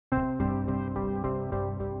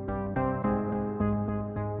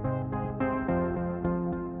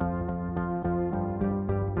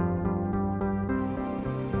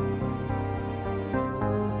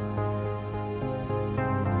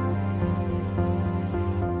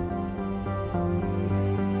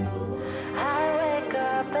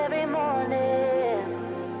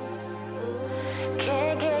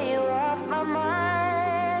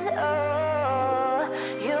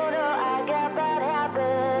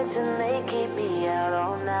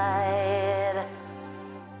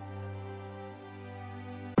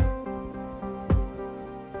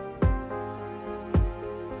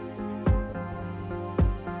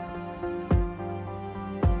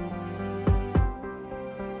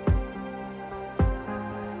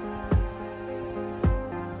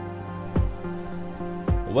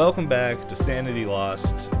Welcome back to Sanity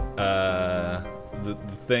Lost, the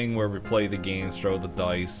thing where we play the games, throw the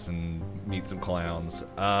dice, and meet some clowns.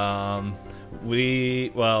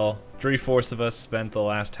 Three-fourths of us spent the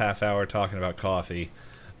last half hour talking about coffee,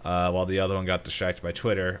 while the other one got distracted by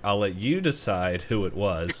Twitter. I'll let you decide who it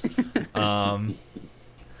was.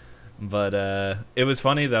 But it was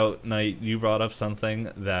funny, though, Nite, you brought up something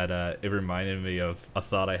that it reminded me of a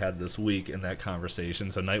thought I had this week in that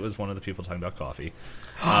conversation. So Nite was one of the people talking about coffee.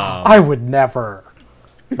 I would never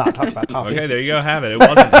not talk about coffee. Okay, there you go, have it. It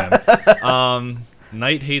wasn't him.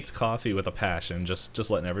 Nite hates coffee with a passion,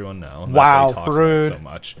 just letting everyone know. That's wow, why he talks rude. about it so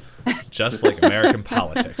much. Just like American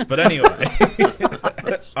politics. But anyway.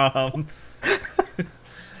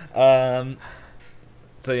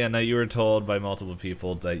 So yeah, now you were told by multiple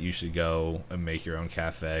people that you should go and make your own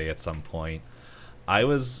cafe at some point.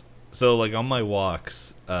 On my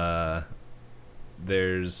walks,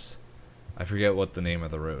 there's, I forget what the name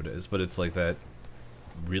of the road is, but it's like that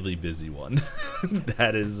really busy one.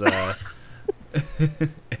 That is,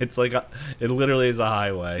 it's like, it literally is a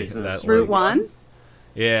highway. That, Route 1?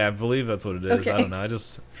 Yeah, I believe that's what it is. Okay. I don't know.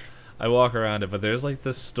 I walk around it, but there's like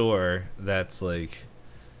this store that's like,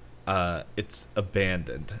 it's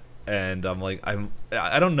abandoned, and I'm like, I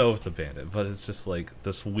don't know if it's abandoned, but it's just like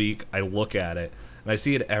this week I look at it and I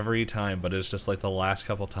see it every time, but it's just like the last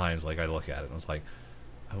couple times like I look at it and I was like,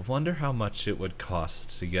 I wonder how much it would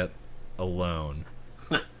cost to get a loan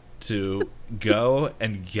to go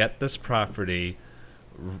and get this property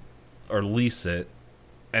or lease it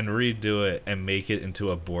and redo it and make it into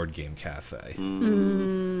a board game cafe.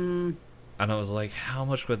 And I was like, how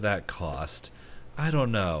much would that cost? I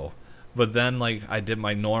don't know. But then, like, I did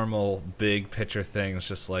my normal big picture thing. It's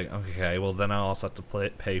just like, okay, well, then I also have to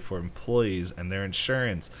pay for employees and their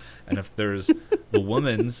insurance. And if there's the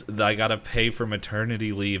women's, I got to pay for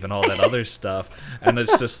maternity leave and all that other stuff. And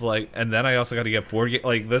it's just like, and then I also got to get board game.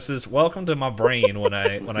 Like, this is welcome to my brain when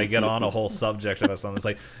I get on a whole subject about something. It's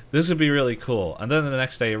like, this would be really cool. And then the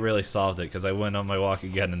next day, it really solved it because I went on my walk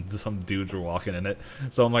again and some dudes were walking in it.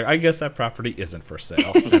 So I'm like, I guess that property isn't for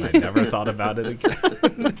sale. And I never thought about it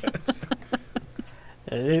again.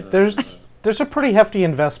 There's a pretty hefty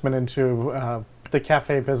investment into the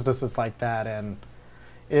cafe businesses like that, and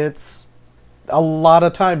it's a lot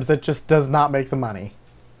of times that just does not make the money.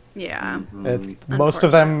 Yeah. Most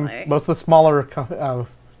of the smaller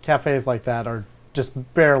cafes like that are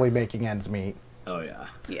just barely making ends meet. Oh yeah.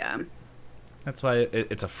 Yeah. That's why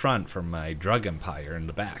it's a front for my drug empire in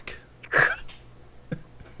the back.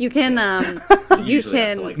 You can, you Usually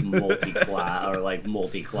can... Have to, like multi-class or like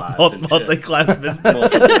multi-class. Multi-class business.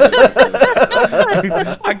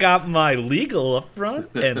 I got my legal up front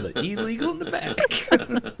and the illegal in the back.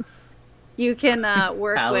 You can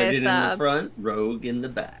work Paladin with... in the front, rogue in the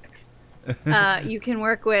back. You can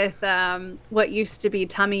work with what used to be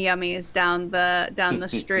Tummy Yummies down the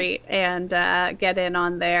street and get in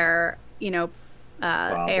on their,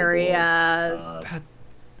 area.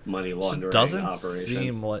 Money laundering doesn't operation.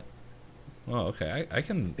 seem like. Oh, okay. I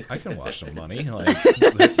can wash some money. Like,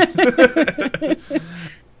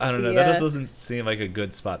 I don't know. Yeah. That just doesn't seem like a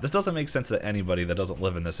good spot. This doesn't make sense to anybody that doesn't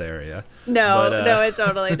live in this area. No, no, it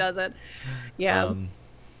totally doesn't. Yeah.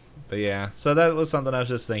 But yeah, so that was something I was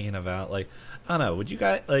just thinking about. Like, I don't know. Would you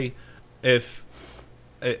guys like if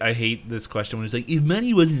I hate this question when it's like, if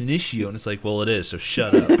money wasn't an issue, and it's like, well, it is. So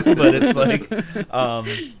shut up. But it's like,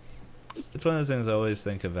 it's one of those things I always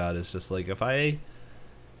think about. Is just like if I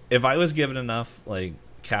was given enough like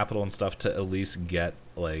capital and stuff to at least get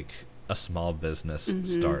like a small business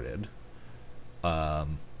started,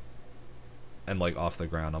 and like off the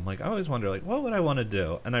ground, I'm like, I always wonder like, what would I want to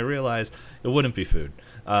do? And I realize it wouldn't be food.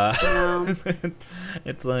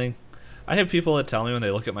 It's like I have people that tell me when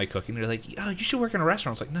they look at my cooking, they're like, oh, you should work in a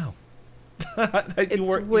restaurant. It's like, no. It's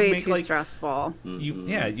way too stressful.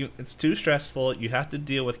 It's too stressful. You have to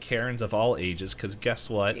deal with Karens of all ages because guess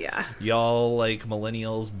what? Yeah. Y'all like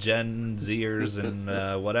millennials, Gen Zers,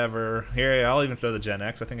 and whatever. Here, I'll even throw the Gen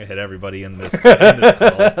X. I think I hit everybody in this call.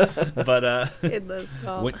 But In this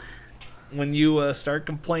call. when you start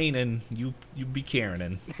complaining, you be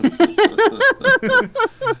Karening.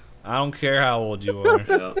 I don't care how old you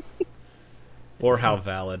are or how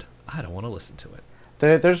valid. I don't want to listen to it.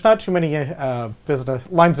 There's not too many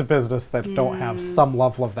lines of business that don't have some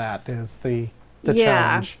level of that. Is the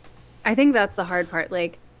challenge? I think that's the hard part.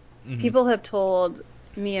 Like, people have told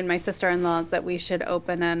me and my sister-in-laws that we should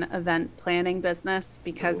open an event planning business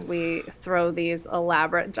because we throw these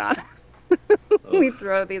elaborate we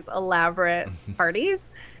throw these elaborate parties,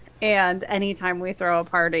 and anytime we throw a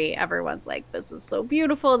party, everyone's like, "This is so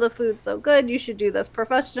beautiful. The food's so good. You should do this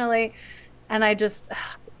professionally." And I just,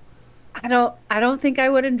 I don't think I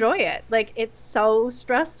would enjoy it. Like, it's so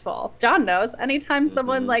stressful. John knows. Anytime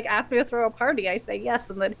someone like asks me to throw a party, I say yes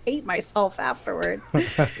and then hate myself afterwards.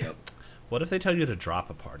 Yep. What if they tell you to drop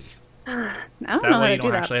a party? I don't That know how way to you do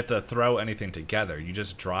don't that. actually have to throw anything together. You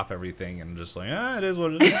just drop everything and just like, it is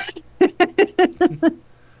what it is.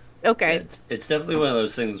 Okay. It's definitely one of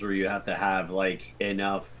those things where you have to have like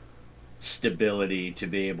enough stability to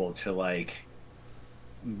be able to like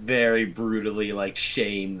very brutally like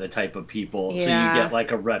shame the type of people. So you Yeah. get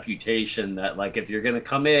like a reputation that like if you're gonna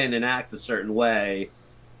come in and act a certain way,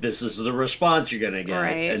 this is the response you're gonna get.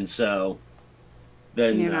 Right. And so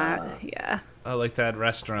then You're not. Yeah. I like that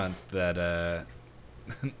restaurant that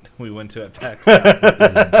we went to at PAX South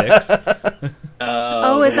with Dicks.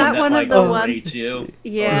 Oh, is the that one of like, the rates ones- You?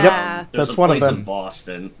 Yeah. There's That's a one of place them. in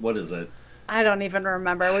Boston. What is it? I don't even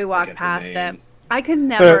remember. We walked forget the past name. it. I could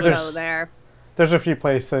never There's- go there. There's a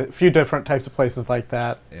few different types of places like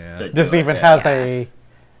that. Yeah. The- Disney even Yeah.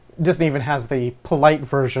 has the polite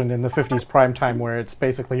version in the 50s prime time where it's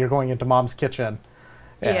basically you're going into mom's kitchen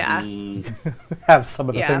and Yeah. have some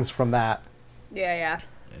of the Yeah. things from that. Yeah.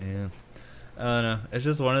 Yeah. I don't know. It's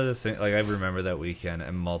just one of those things. Like, I remember that weekend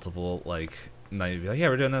and multiple, like, night be like, yeah,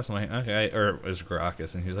 we're doing this. I'm like, okay. Or it was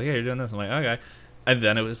Gracchus, and he was like, yeah, you're doing this. I'm like, okay. And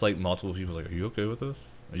then it was like multiple people like, are you okay with this?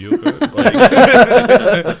 Are you okay?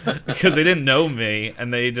 Like, because they didn't know me,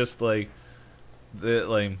 and they just like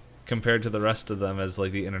compared to the rest of them, as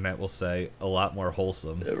like the internet will say, a lot more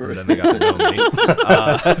wholesome. And then they got to know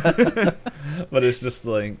me. But it's just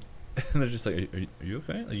like, and they're just like, are you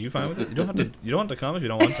okay? Are you fine with it? You don't have to come if you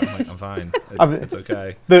don't want to. I'm like, I'm fine. It's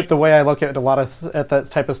okay. The way I look at at that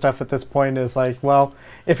type of stuff at this point is like, well,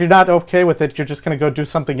 if you're not okay with it, you're just going to go do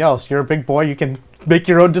something else. You're a big boy. You can make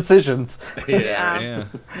your own decisions. Yeah. Yeah.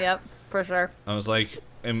 Yep. For sure. I was like,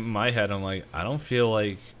 in my head, I'm like, I don't feel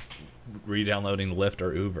like re-downloading Lyft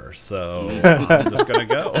or Uber, so I'm just gonna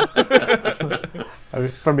go. I mean,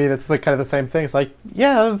 for me, that's kind of the same thing. It's like,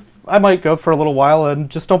 yeah, I might go for a little while, and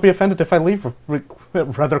just don't be offended if I leave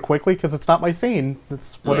rather quickly, because it's not my scene.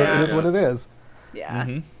 It's what Yeah. it is. What it is. Yeah.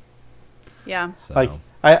 Mm-hmm. Yeah. So, Like,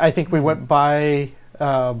 I think we went by.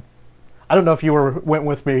 I don't know if you went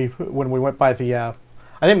with me when we went by the. I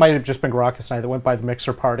think it might have just been Gracchus and I that went by the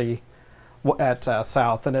mixer party at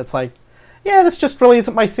South, and it's like, yeah, this just really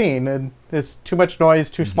isn't my scene, and it's too much noise,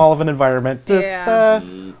 too small of an environment. Just, Yeah.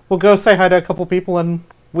 we'll go say hi to a couple people, and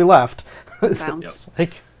we left. Sounds- It's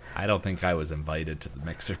like, I don't think I was invited to the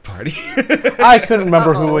mixer party. I couldn't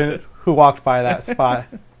remember Uh-oh. who walked by that spot.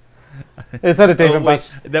 Is that a Dave and wait,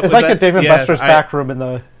 Buster's? that- It's was like a that- Dave and yes, Buster's I- back room in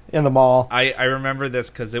the mall. I remember this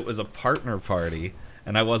because it was a partner party,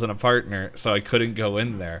 and I wasn't a partner, so I couldn't go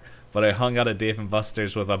in there. But I hung out at Dave &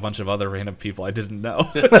 Buster's with a bunch of other random people I didn't know.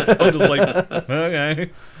 So I'm just like, okay.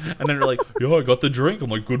 And then they're like, yo, I got the drink. I'm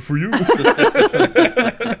like, good for you.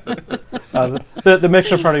 The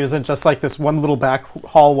mixer party was in just like this one little back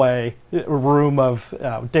hallway room of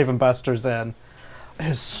Dave & Buster's, and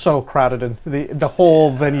it's so crowded, and the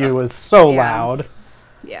whole venue is so Yeah. loud.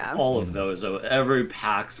 Yeah. All of those, every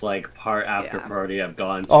PAX like part after Yeah. party I've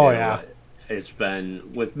gone to. Oh, yeah. It's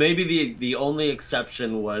been with maybe the only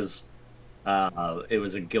exception was it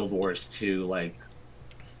was a Guild Wars 2 like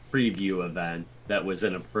preview event that was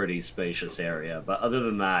in a pretty spacious area. But other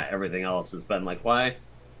than that, everything else has been like, why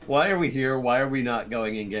are we here? Why are we not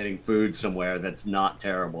going and getting food somewhere that's not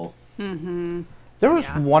terrible? Mm-hmm. There was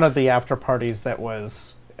Yeah. one of the after parties that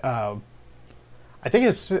was, I think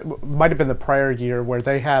it might have been the prior year, where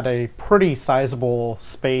they had a pretty sizable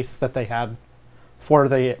space that they had for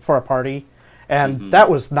a party, and that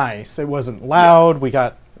was nice. It wasn't loud.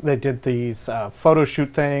 They did these photo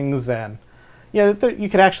shoot things, and you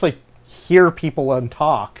could actually hear people and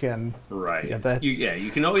talk, and Right. Yeah,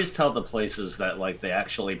 You can always tell the places that like they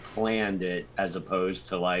actually planned it as opposed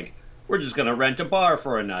to like we're just gonna rent a bar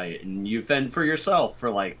for a night and you fend for yourself for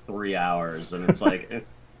like 3 hours and it's like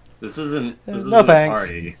this isn't No a thanks.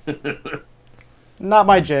 party. not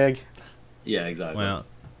my jig. Yeah, exactly. Well,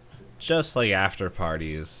 just like after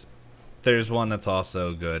parties, there's one that's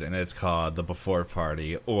also good, and it's called the before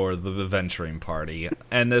party or the adventuring party.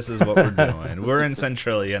 And this is what we're doing. We're in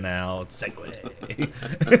Centralia now. Segue.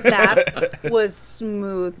 That was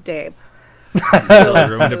smooth, Dave. So I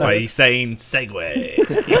ruined it by saying segue.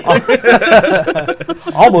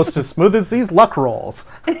 Almost as smooth as these luck rolls.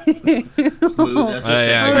 Smooth as a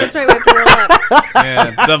yeah, Oh, I that's right. We have to roll up.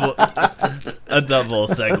 Yeah, a double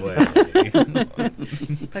segue.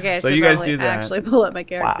 Okay, I So should you guys probably do that. actually pull up my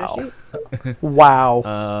character Wow. sheet.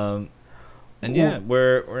 Wow. And yeah,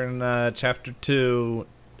 we're in chapter 2,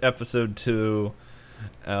 episode 2.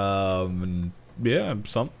 yeah,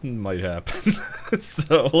 something might happen.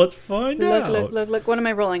 So let's find out. Look. What am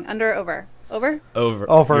I rolling? Under or over? Over?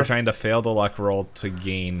 Over. You're trying to fail the luck roll to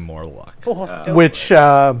gain more luck.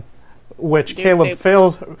 Which Caleb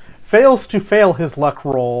fails to fail his luck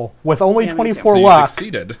roll with only Yeah, me too. 24 So you luck.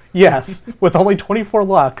 succeeded. Yes, with only 24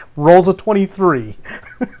 luck, rolls a 23.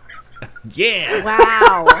 Yeah.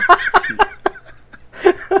 Wow.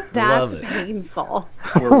 That's Love it. painful.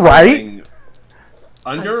 We're Right? rolling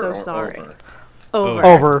Under I'm so or sorry. over?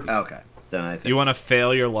 Over. Okay. Then I think. You want to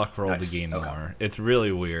fail your luck roll to Nice. gain Okay. more. It's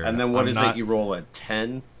really weird. And then what I'm is not- it? You roll a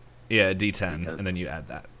 10? Yeah, a D10, D10. and then you add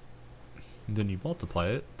that. And then you multiply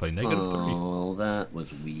it by -3. Oh, that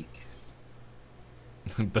was weak.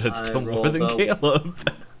 But it's I still more rolled than a-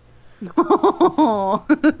 Caleb. Oh,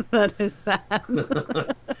 that is sad.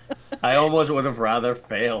 I almost would have rather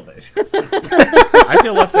failed it. I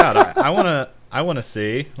feel left out. I wanna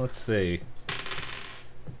see. Let's see.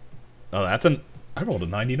 Oh, I rolled a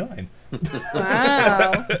 99.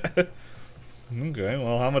 Wow. Okay,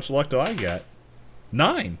 well, how much luck do I get?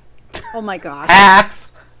 9. Oh my gosh.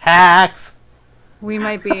 Hacks. We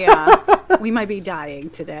might be dying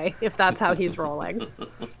today if that's how he's rolling.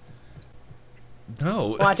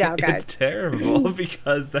 No. Watch out, guys. It's terrible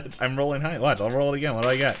because I'm rolling high. Watch, I'll roll it again. What do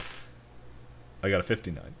I get? I got a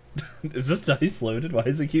 59. Is this dice loaded? Why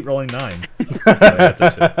does it keep rolling 9? Oh, that's a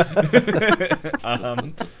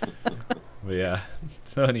 2. But yeah,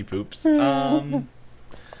 so many poops.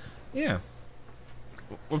 Yeah.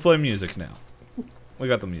 We're playing music now. We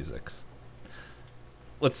got the musics.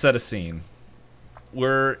 Let's set a scene.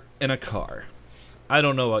 We're in a car. I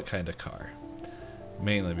don't know what kind of car.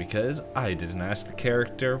 Mainly because I didn't ask the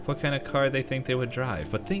character what kind of car they think they would drive,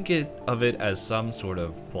 but think of it as some sort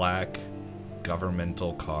of black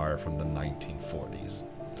governmental car from the 1940s.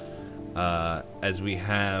 As we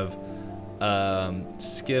have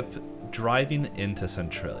Skip driving into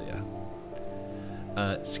Centralia.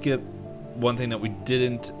 Skip, one thing that we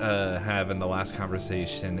didn't have in the last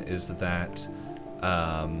conversation is that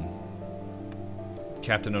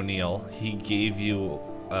Captain O'Neill, he gave you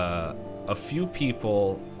a few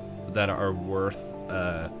people that are worth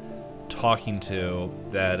talking to,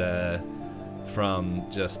 that from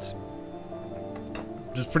just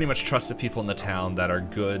pretty much trusted people in the town that are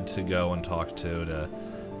good to go and talk to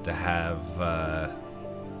have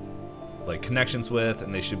like connections with,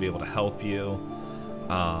 and they should be able to help you.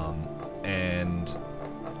 And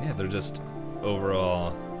yeah, they're just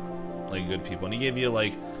overall like good people. And he gave you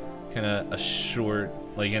like kind of a short,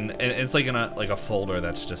 like, and it's like in a folder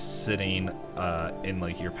that's just sitting in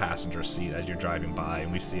like your passenger seat as you're driving by,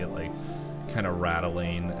 and we see it like kind of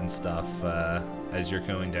rattling and stuff as you're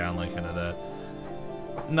going down like kind of the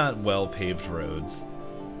not well paved roads.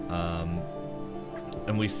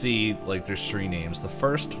 And we see like there's 3 names. The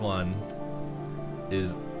first one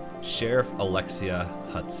is Sheriff Alexia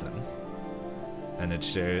Hudson, and it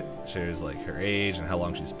shares like her age and how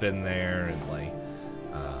long she's been there, and like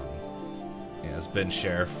has been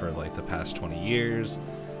sheriff for like the past 20 years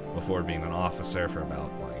before being an officer for about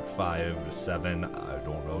like 5 to 7. I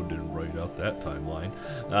don't know, didn't write out that timeline.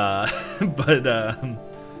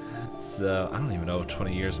 So I don't even know if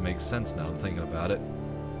 20 years makes sense now I'm thinking about it.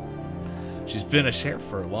 She's been a sheriff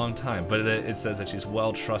for a long time, but it says that she's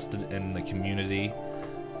well trusted in the community,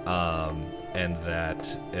 and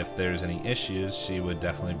that if there's any issues, she would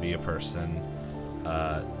definitely be a person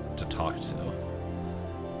to talk to.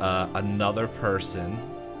 Another person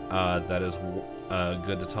that is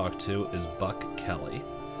good to talk to is Buck Kelly.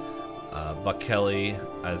 Buck Kelly,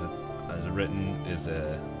 as written, is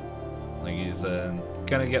he's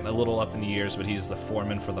kind of getting a little up in the years, but he's the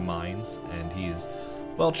foreman for the mines, and he's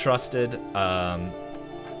well trusted.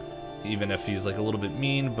 Even if he's like a little bit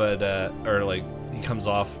mean, but or like he comes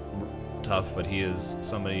off tough, but he is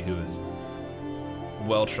somebody who is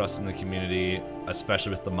well trusted in the community, especially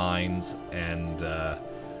with the mines, and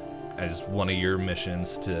as one of your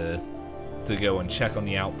missions to go and check on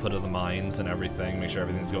the output of the mines and everything, make sure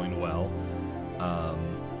everything's going well.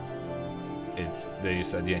 They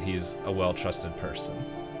said, yeah, he's a well-trusted person.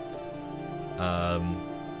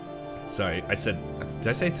 Sorry, did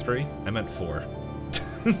I say 3? I meant 4.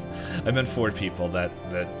 I meant 4 people that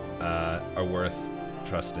are worth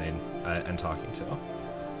trusting and talking to.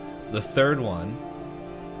 The third one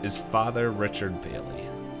is Father Richard Bailey.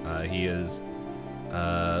 He is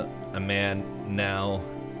a man now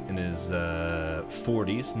in his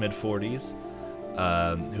 40s, mid-40s,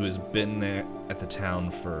 who has been there at the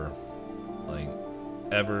town for like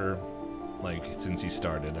ever, like since he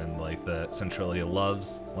started, and like the Centralia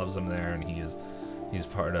loves him there, and he's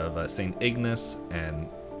part of St. Ignace and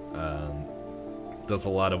does a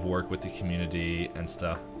lot of work with the community and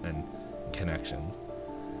stuff and connections.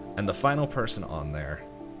 And the final person on there,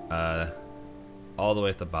 all the way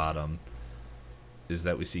at the bottom, is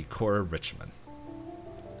that we see Cora Richmond.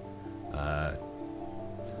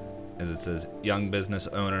 As it says, young business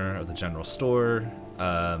owner of the general store,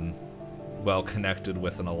 well connected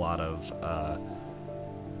within a lot of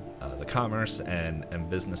the commerce and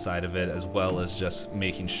business side of it, as well as just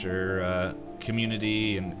making sure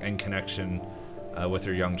community and connection with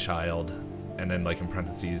your young child. And then, like, in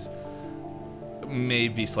parentheses, may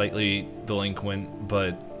be slightly delinquent,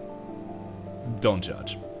 but don't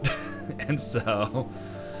judge. And so,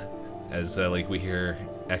 as like we hear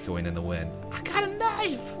echoing in the wind, I got a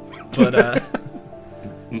knife. But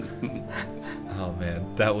oh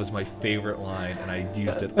man, that was my favorite line, and I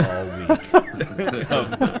used it all week.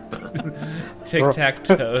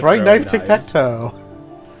 Tic-tac-toe. Throwing knife, tic-tac-toe.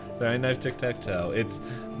 Throwing knife, tic-tac-toe. It's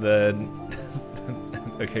the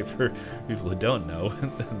okay, for people who don't know,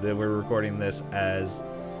 that we're recording this as,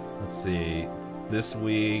 let's see, this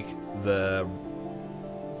week the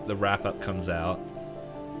wrap-up comes out,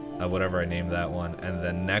 whatever I named that one, and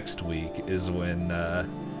then next week is when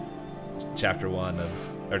chapter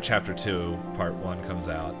 2 part 1 comes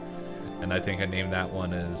out, and I think I named that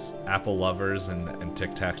one as Apple Lovers and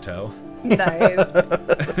Tic-Tac-Toe. Nice.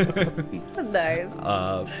 Nice.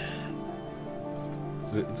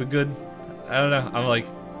 It's a good, I don't know, I'm like,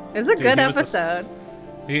 It's a dude, good episode.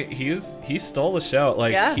 He stole the show.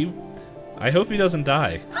 Like, Yeah. I hope he doesn't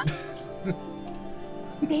die.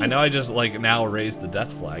 I know I just, like, now raised the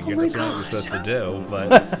death flag. That's not what you're supposed to do.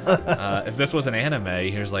 But if this was an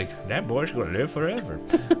anime, here's like, that boy's gonna live forever.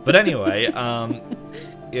 But anyway,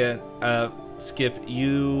 yeah, Skip,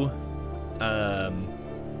 you kind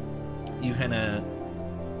of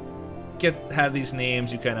have these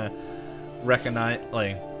names. You kind of recognize,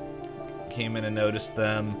 like, came in and noticed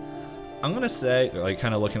them. I'm gonna say, like,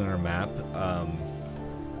 kind of looking at our map,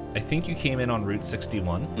 I think you came in on Route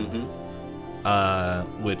 61. Mm-hmm.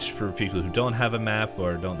 Which, for people who don't have a map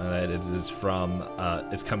or don't know that, it is from,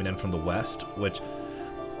 it's coming in from the west, which,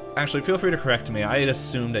 actually, feel free to correct me. I had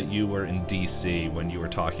assumed that you were in DC when you were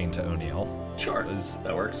talking to O'Neill. Sure,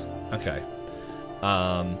 that works. Okay.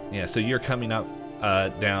 Yeah, so you're coming up,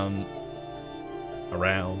 down,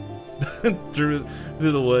 around, through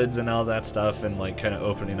the woods and all that stuff, and, like, kind of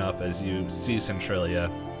opening up as you see Centralia,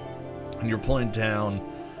 and you're pulling down,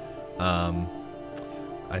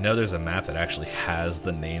 I know there's a map that actually has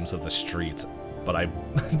the names of the streets, but I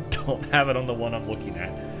don't have it on the one I'm looking at.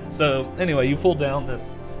 So anyway, you pull down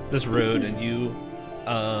this road, and you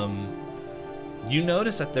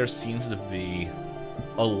notice that there seems to be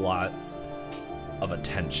a lot of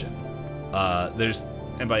attention.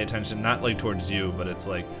 And by attention, not like towards you, but it's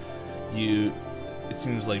like it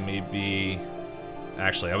seems like maybe,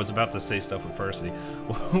 actually, I was about to say stuff with Percy.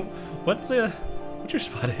 What's your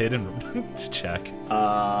spot hidden to check?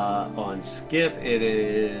 On Skip, it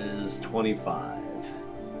is 25.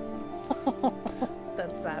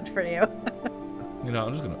 That's sad for you. You know,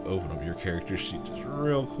 I'm just gonna open up your character sheet just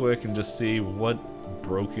real quick and just see what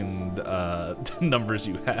broken numbers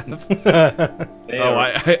you have.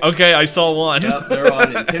 Okay, I saw one. Yep, they're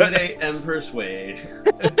on Intimidate and Persuade.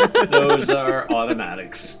 Those are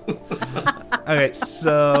automatics. Okay,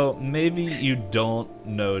 so maybe you don't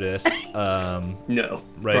notice. No,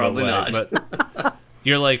 right probably away, not. But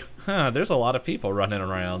you're like, there's a lot of people running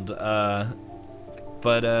around.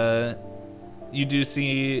 But you do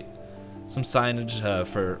see some signage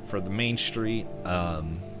for the main street.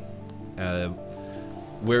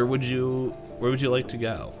 Where would you like to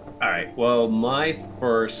go? All right. Well, my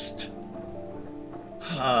first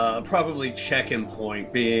probably check-in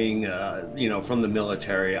point being, from the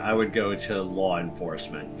military, I would go to law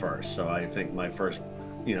enforcement first. So I think my first,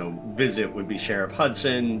 visit would be Sheriff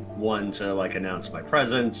Hudson. One, to, like, announce my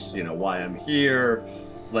presence, why I'm here,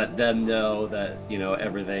 let them know that,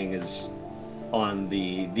 everything is on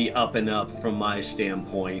the up and up from my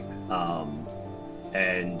standpoint,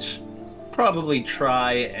 and probably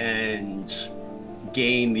try and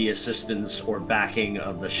gain the assistance or backing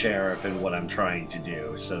of the sheriff in what I'm trying to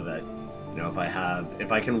do, so that,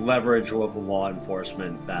 if I can leverage local law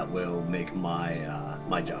enforcement, that will make my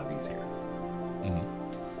my job easier.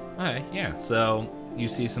 Mm-hmm. All right, yeah. So you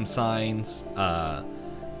see some signs,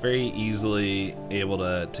 very easily able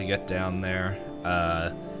to get down there.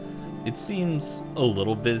 It seems a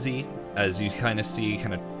little busy as you kind of see,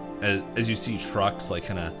 as you see trucks like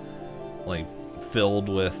filled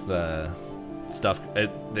with stuff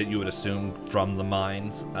that you would assume from the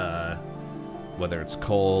mines, whether it's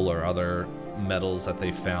coal or other metals that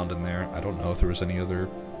they found in there. I don't know if there was any other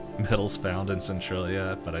metals found in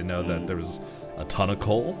Centralia, but I know that there was a ton of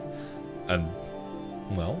coal, and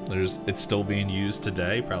well, it's still being used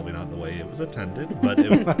today. Probably not the way it was intended, but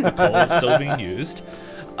the coal is still being used.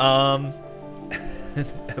 But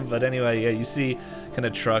anyway, yeah, you see kind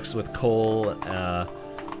of trucks with coal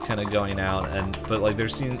kind of going out, but like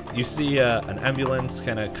you see an ambulance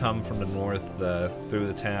kind of come from the north through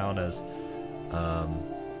the town as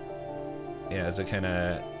it kind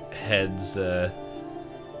of heads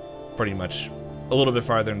pretty much a little bit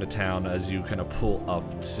farther into town as you kind of pull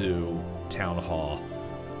up to town hall.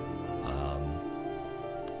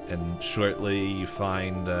 And shortly you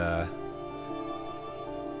find the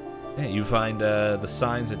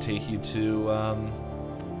signs that take you to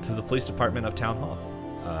the police department of town hall.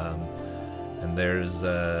 And there's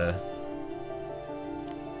up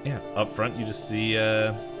front you just see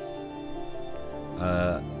a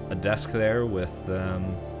desk there with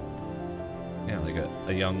like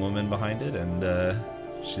a young woman behind it, and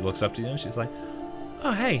she looks up to you and she's like,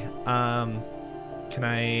 "Oh, hey, can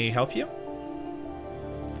I help you?"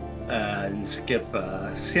 And Skip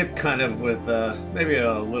kind of with maybe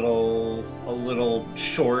a little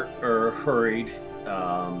short or hurried,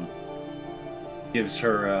 gives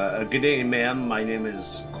her a good day, ma'am. My name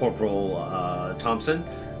is Corporal Thompson.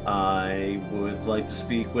 I would like to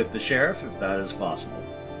speak with the sheriff if that is possible.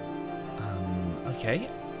 Okay.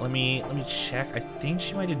 Let me check. I think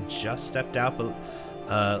she might have just stepped out, but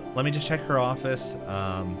let me just check her office.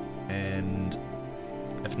 And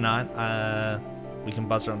if not, we can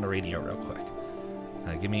buzz her on the radio real quick.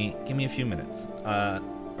 Give me a few minutes. Or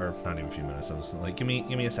not even a few minutes. I was like, give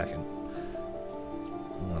me a second.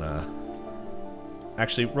 I'm gonna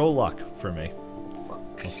actually roll luck for me.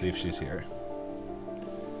 Okay. We'll see if she's here.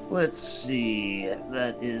 Let's see.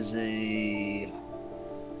 That is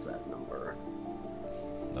what's that number?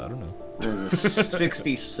 I don't know. That is a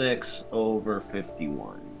 66 over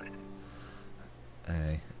 51.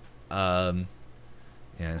 Hey.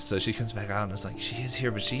 Yeah, so she comes back out and is like, she is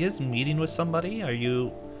here, but she is meeting with somebody. Are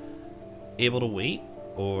you able to wait?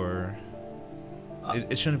 Or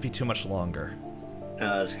it shouldn't be too much longer.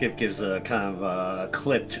 Skip gives a kind of a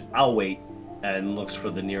clipped, "I'll wait," and looks for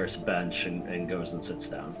the nearest bench and goes and sits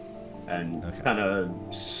down. And kind of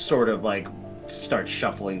sort of like starts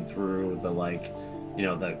shuffling through the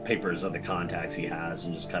papers of the contacts he has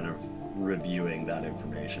and just kind of reviewing that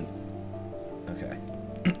information. Okay.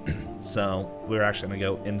 So we're actually going to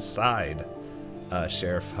go inside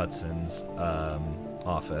Sheriff Hudson's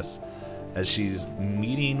office as she's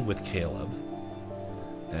meeting with Caleb.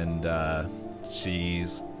 And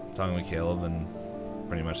she's talking with Caleb and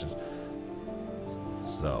pretty much...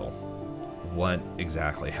 So, what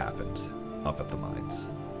exactly happened up at the mines?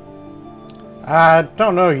 I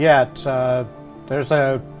don't know yet. There's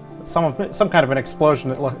some kind of an explosion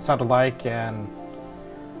that sounded like, and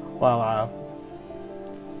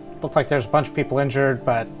looked like there's a bunch of people injured,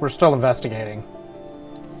 but we're still investigating.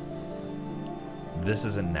 This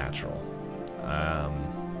isn't natural.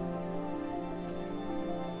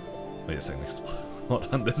 Wait a second.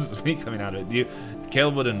 Hold on. This is me coming out of it.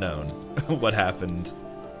 Caleb would have known what happened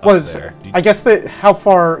up there. I guess how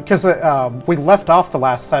far, because we left off the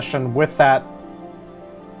last session with that.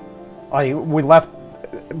 We left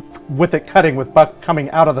with it cutting with Buck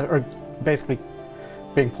coming out of or basically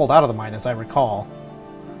being pulled out of the mine, as I recall.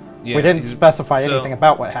 Yeah, we didn't specify anything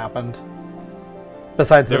about what happened,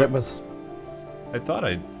 besides that it was... I thought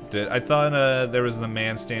I did. I thought there was the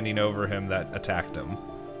man standing over him that attacked him.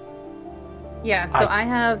 Yeah, so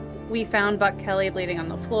we found Buck Kelly bleeding on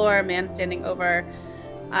the floor, man standing over,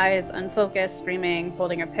 eyes unfocused, screaming,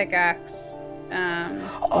 holding a pickaxe.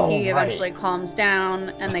 He eventually calms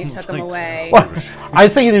down, and they took him away. Well, I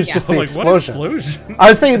was thinking it was just the explosion. What explosion?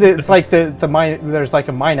 I was thinking that it's like the mine. There's like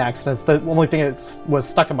a mine accident. It's the only thing that was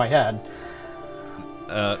stuck in my head.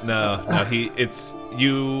 No.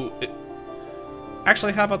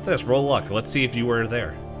 Actually, how about this? Roll luck. Let's see if you were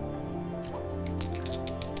there.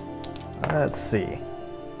 Let's see.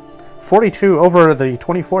 42 over the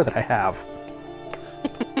 24 that I have.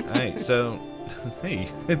 Alright, so... Hey,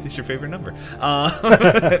 it's your favorite number.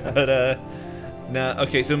 No,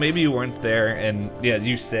 okay, so maybe you weren't there, and yeah,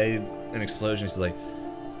 you say an explosion. He's like,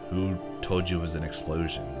 who told you it was an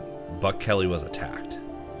explosion? Buck Kelly was attacked.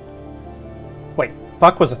 Wait,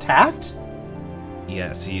 Buck was attacked?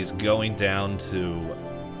 Yes, he's going down to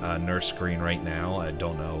nurse screen right now. I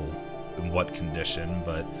don't know in what condition,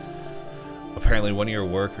 but apparently one of your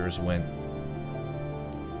workers went,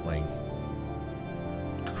 like,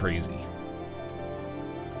 crazy.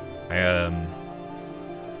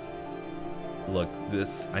 Look,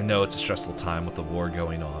 I know it's a stressful time with the war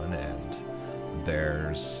going on, and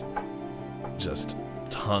there's just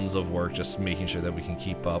tons of work just making sure that we can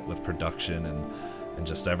keep up with production and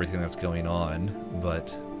just everything that's going on,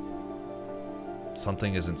 but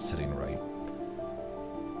something isn't sitting right.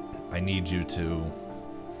 I need you to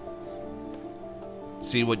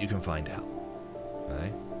see what you can find out.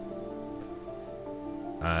 Okay?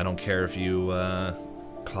 I don't care if you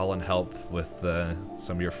call and help with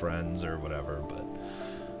some of your friends or whatever, but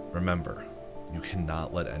remember, you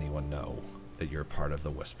cannot let anyone know that you're part of the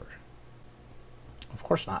Whisper. Of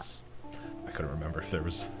course not. I couldn't remember if there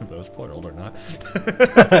was spoiled or not.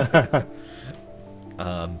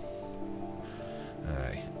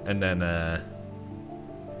 Alright. And then do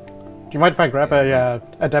you mind if I grab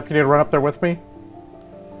a deputy to run up there with me?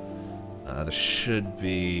 There should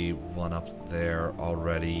be one up there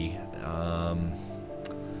already. I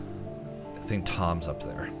think Tom's up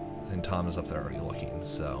there. I think Tom is up there already looking,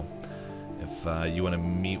 so if you want to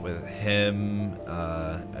meet with him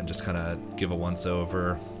and just kind of give a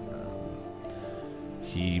once-over,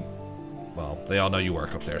 well, they all know you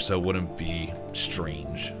work up there, so it wouldn't be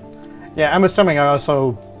strange. Yeah, I'm assuming I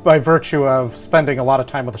also, by virtue of spending a lot of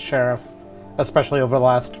time with the sheriff, especially over the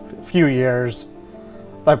last few years,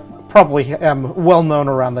 I probably am well known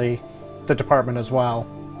around the department as well.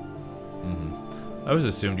 Mm-hmm. I was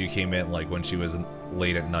assumed you came in like when she was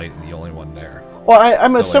late at night and the only one there. Well,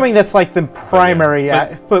 I'm assuming that's like the primary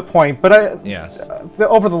point, but yes,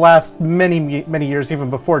 over the last many years, even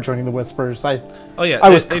before joining the Whispers, I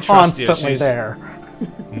was constantly there.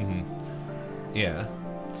 Mm-hmm. Yeah,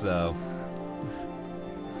 so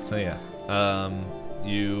yeah,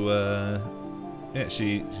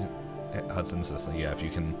 Hudson says, yeah, if you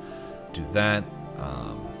can do that,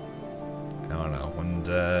 I don't know, and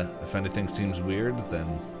if anything seems weird,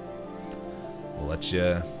 then we'll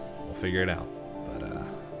figure it out. But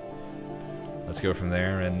let's go from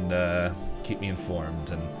there and keep me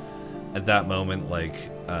informed. And at that moment, like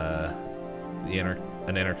an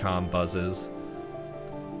intercom buzzes.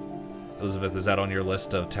 Elizabeth, is that on your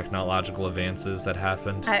list of technological advances that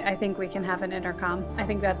happened? I think we can have an intercom. I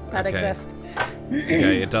think that Okay. exists.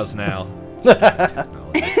 Okay, it does now.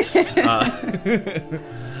 Technology.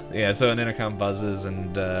 Yeah, so an intercom buzzes,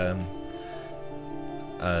 and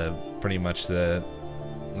pretty much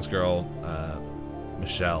this girl,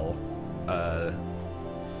 Michelle,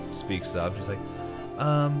 speaks up. She's like,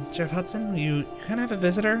 Sheriff Hudson, you kind of have a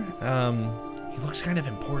visitor? He looks kind of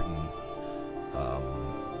important.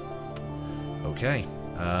 Okay.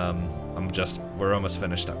 We're almost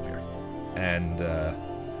finished up here. And,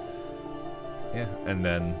 yeah, and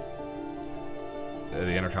then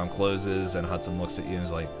the intercom closes and Hudson looks at you and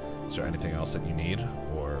is like, is there anything else that you need,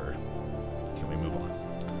 or can we move on?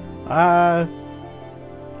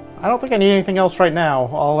 I don't think I need anything else right now.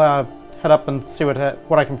 I'll head up and see what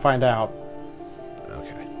I can find out.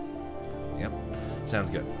 Okay. Yep. Sounds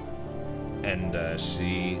good. And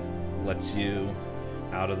she lets you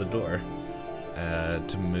out of the door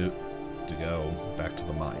to go back to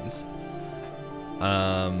the mines.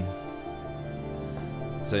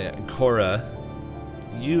 So yeah, Cora,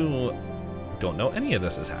 you don't know any of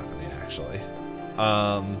this is happening, actually.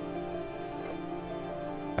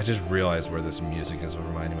 I just realized where this music is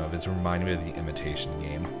reminding me of. It's reminding me of The Imitation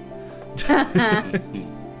Game. Yeah,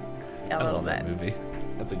 a I little love that bit. movie.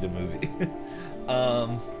 That's a good movie.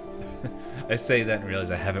 I say that and realize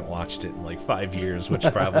I haven't watched it in like 5 years, which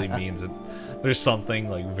probably means that there's something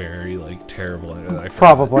like very like terrible in it that I forgot.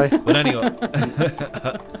 Probably. But anyway,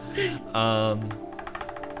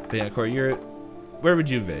 but yeah, Corey, where would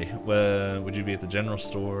you be? Would you be at the general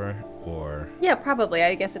store or? Yeah, probably.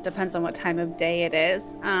 I guess it depends on what time of day it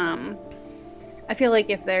is. I feel like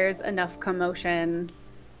if there's enough commotion,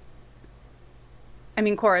 I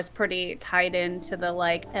mean, Cora's pretty tied into the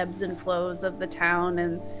like ebbs and flows of the town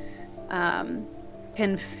and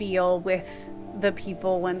can feel with the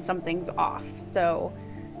people when something's off. So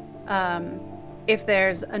if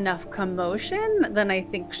there's enough commotion, then I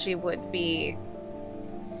think she would be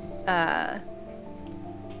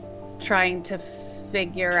trying to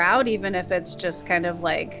figure out, even if it's just kind of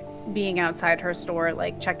like being outside her store,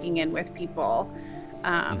 like checking in with people.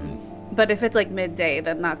 But if it's like midday,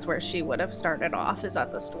 then that's where she would have started off, is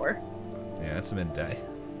at the store. Yeah, it's midday.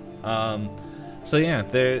 So yeah,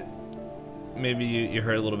 maybe you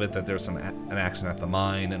heard a little bit that there's an accident at the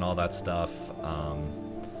mine and all that stuff.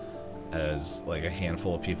 As like a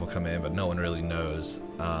handful of people come in, but no one really knows.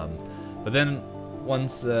 But then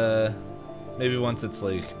once it's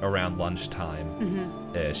like around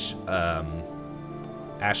lunchtime ish,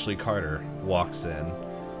 Ashley Carter walks in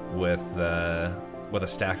with a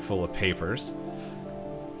stack full of papers,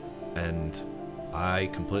 and I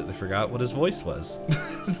completely forgot what his voice was.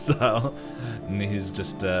 So, and he's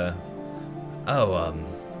just, Cora,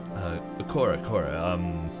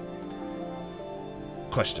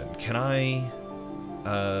 question. Can I,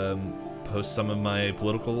 post some of my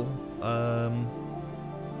political,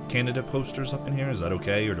 candidate posters up in here? Is that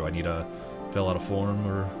okay? Or do I need to fill out a form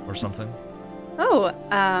or something? Oh,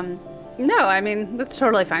 no, I mean, that's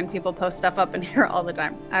totally fine. People post stuff up in here all the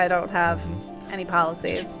time. I don't have any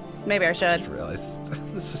policies. Maybe I should. I just realized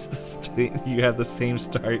this is you have the same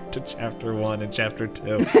start to chapter 1 and chapter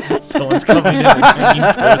 2. Someone's coming in and hanging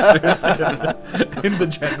posters in the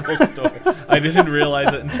general store. I didn't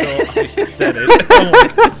realize it until I said it.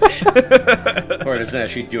 Or doesn't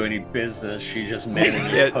actually do any business. She just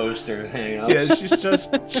manages posters and hang up. Yeah, she's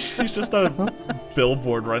just a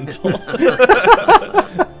billboard rental. For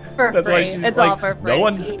That's free. why she's it's like, all for free. no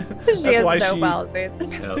one. She That's has why no she. policies.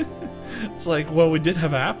 Yep. It's like, well, we did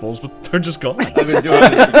have apples, but they're just gone. I've been doing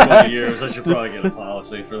this for 20 years. I should probably get a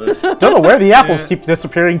policy for this. Don't know where the apples keep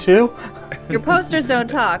disappearing to. Your posters don't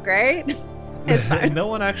talk, right? It's fine. No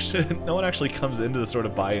one actually comes in to sort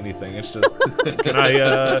of buy anything. It's just, can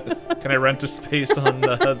I rent a space on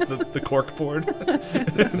the cork board?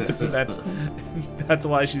 that's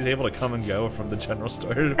why she's able to come and go from the general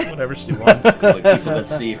store whenever she wants. Like, people that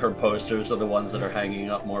see her posters are the ones that are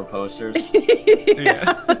hanging up more posters.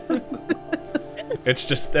 Yeah. It's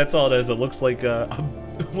just, that's all it is. It looks like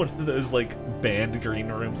one of those like band green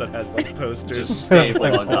rooms that has like posters Just stapled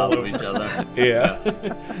stapled on all top of over. each other. Yeah.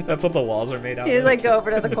 That's what the walls are made out You of. like go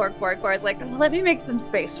over to the corkboard board, like, let me make some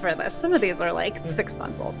space for this. Some of these are like 6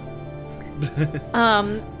 months old.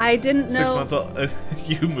 I didn't know. 6 months old.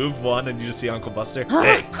 You move one and you just see Uncle Buster.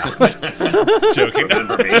 Hey. Joking.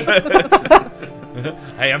 Remember me?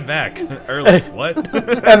 Hey, I'm back. Early. What?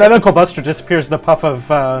 And then Uncle Buster disappears in a puff of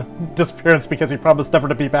disappearance because he promised never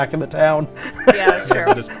to be back in the town. Yeah,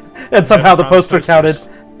 sure. And somehow the promised poster counted.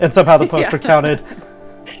 posters. And somehow the poster counted.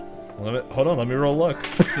 Hold on, let me roll luck.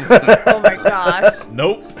 Oh my gosh.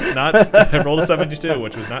 Nope, not. I rolled a 72,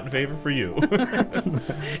 which was not in favor for you.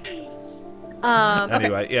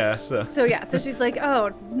 Anyway, okay. yeah, so. So she's like,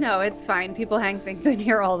 oh, no, it's fine. People hang things in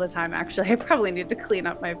here all the time, actually. I probably need to clean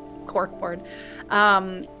up my corkboard.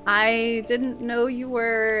 I didn't know you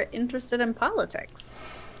were interested in politics.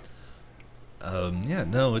 Yeah,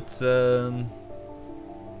 no, it's, well,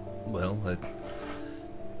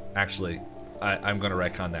 actually, I'm going to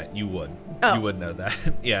retcon that. You would. Oh. You would know that.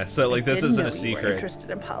 Yeah, so, like, this Didn't isn't know a you were secret.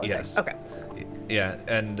 interested in politics. Yes. Okay. Yeah,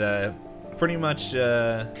 and, pretty much,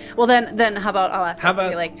 Well, then how about I'll ask How this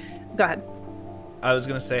and be about- like, go ahead. I was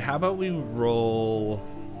going to say, how about we roll...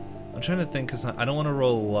 I'm trying to think, because I don't want to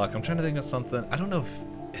roll luck. I'm trying to think of something. I don't know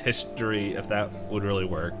if history, if that would really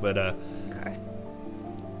work, but, Okay.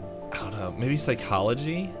 I don't know. Maybe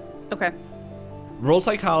psychology? Okay. Roll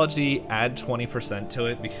psychology, add 20% to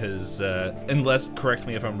it, because, unless, correct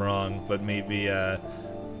me if I'm wrong, but maybe,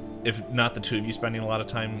 if not the two of you spending a lot of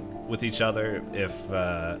time with each other, if,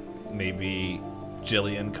 maybe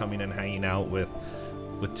Jillian coming and hanging out with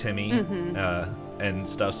Timmy, and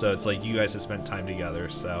stuff, so it's like you guys have spent time together,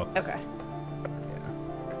 so. Okay.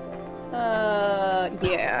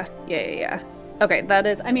 Yeah. Yeah. Okay, that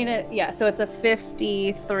is, I mean, yeah, so it's a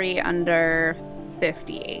 53 under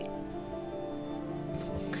 58.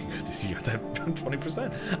 You got that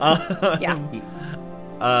 20%. Yeah.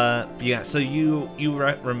 Yeah, so you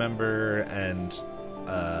remember, and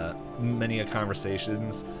many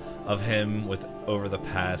conversations of him with over the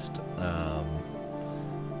past, I'm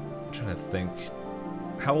trying to think,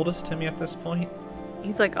 how old is Timmy at this point?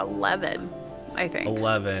 He's like 11, I think.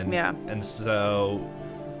 11. Yeah. And so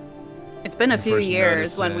It's been a you few first years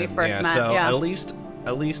noticed when we him. first Yeah, met. so Yeah. at least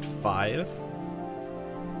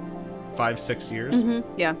 6 years.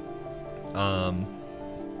 Yeah.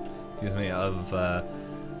 Excuse me, of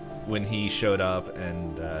when he showed up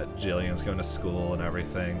and Jillian's going to school and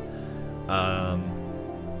everything.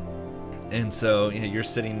 And so you're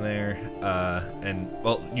sitting there, and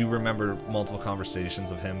well, you remember multiple conversations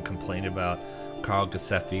of him complaining about Carl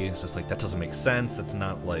Giuseppe. It's just like, that doesn't make sense. That's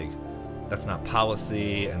not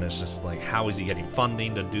policy. And it's just like, how is he getting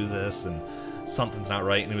funding to do this? And something's not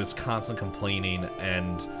right. And he was constantly complaining.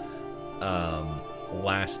 And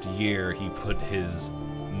last year he put his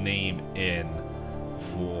name in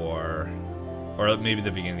for, or maybe the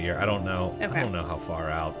beginning of the year. I don't know. Okay. I don't know how far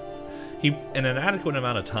out. He, in an adequate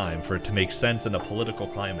amount of time for it to make sense in a political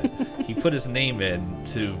climate, he put his name in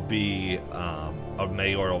to be a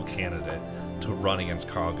mayoral candidate to run against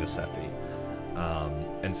Carl Giuseppe.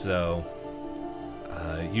 And so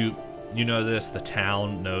you know this, the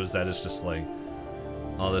town knows that. It's just like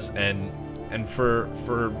all this, and for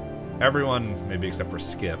everyone, maybe except for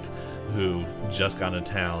Skip, who just got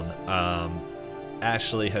into town,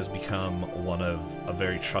 Ashley has become one of a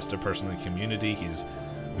very trusted person in the community. He's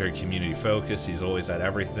very community focused. He's always at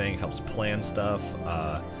everything, helps plan stuff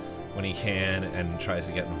when he can, and tries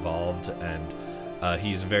to get involved. And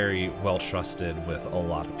he's very well trusted with a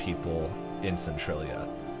lot of people in Centralia.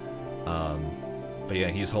 But yeah,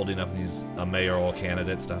 he's holding up, and he's a mayoral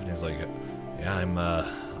candidate stuff, and he's like, yeah,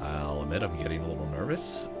 I'll admit I'm getting a little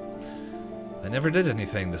nervous. I never did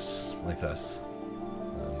anything like this.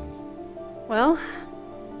 Well,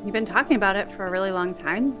 you've been talking about it for a really long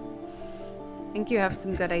time. I think you have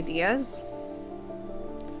some good ideas.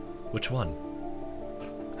 Which one?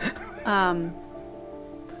 Yeah,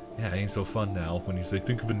 it ain't so fun now when you say,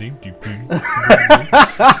 think of a name, Deepin.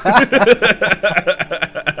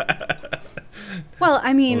 Well,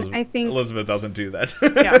 I mean, I think... Elizabeth doesn't do that.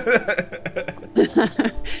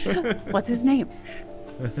 Yeah. What's his name?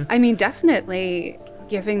 I mean, definitely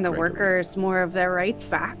giving the workers more of their rights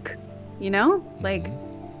back. You know? Like,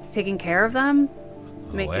 taking care of them.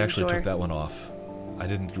 I actually took that one off. I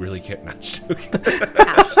didn't really care. Not joking.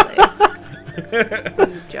 Ashley.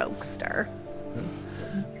 You jokester.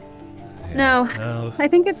 Yeah, No, I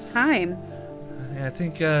think it's time. Yeah, I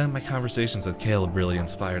think my conversations with Caleb really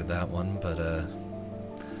inspired that one, but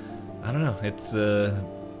I don't know. It's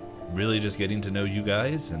really just getting to know you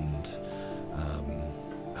guys, and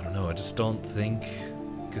I don't know. I just don't think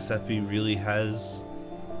Giuseppe really has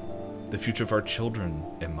the future of our children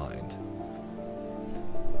in mind.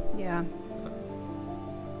 Yeah.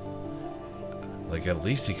 Like, at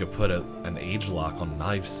least he could put an age lock on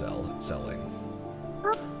knife selling.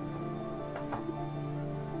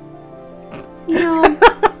 You know,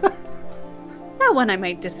 that one I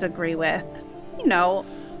might disagree with. You know.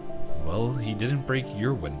 Well, he didn't break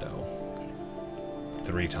your window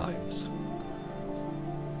 3 times.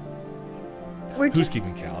 Who's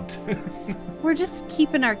keeping count? We're just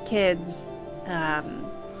keeping our kids.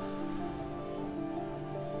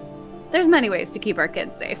 There's many ways to keep our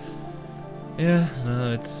kids safe. Yeah,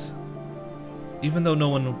 no, it's... Even though no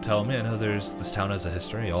one will tell me, I know this town has a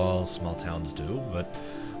history. All small towns do, but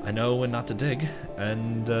I know when not to dig.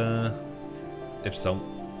 And if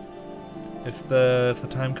the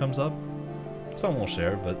time comes up, someone will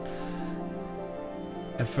share. But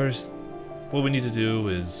at first, what we need to do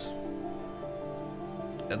is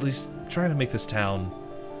at least try to make this town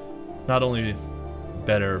not only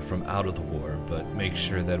better from out of the war, but make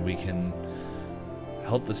sure that we can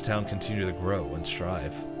help this town continue to grow and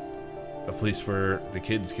strive. A place where the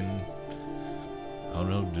kids can, I don't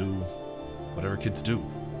know, do whatever kids do.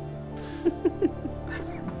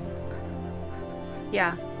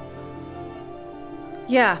 Yeah.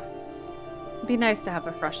 Yeah. It'd be nice to have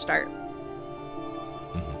a fresh start.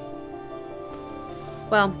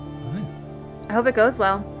 Well, I hope it goes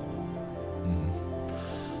well.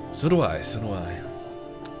 So do I.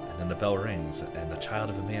 And then the bell rings, and a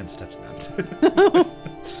child of a man steps out.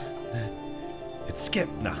 It's Skip.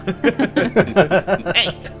 No.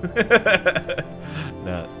 Hey.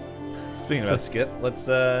 No. Speaking about Skip, let's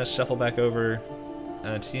shuffle back over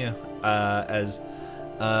to you. As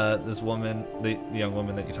this woman, the young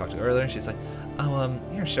woman that you talked to earlier, she's like, "Oh,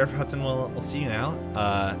 here, Sheriff Hudson will see you now,"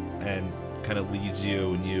 and kind of leads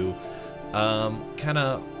you, and you kind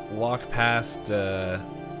of walk past.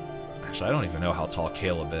 Actually, I don't even know how tall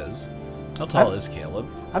Caleb is. How tall is Caleb?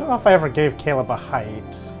 I don't know if I ever gave Caleb a height.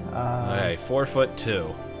 Okay,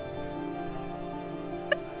 4'2".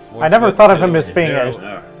 I never thought of him as being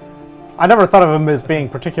zero. I never thought of him as being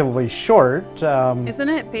particularly short. Isn't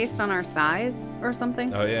it based on our size or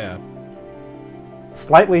something? Oh yeah.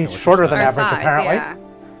 Slightly shorter than Our average, size, apparently. yeah.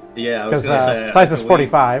 Yeah, I was Because gonna say size is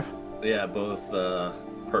 45. Yeah, both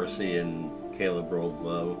Percy and Caleb rolled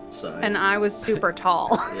low size. And I was super tall.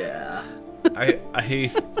 Yeah. I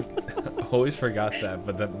always forgot that,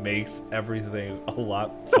 but that makes everything a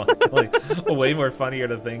lot fun. Like, way more funnier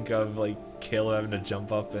to think of, like, Caleb having to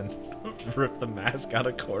jump up and rip the mask out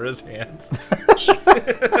of Cora's hands.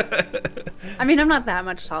 I mean, I'm not that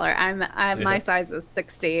much taller. My size is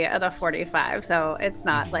 60 at a 45, so it's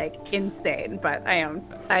not like insane, but I am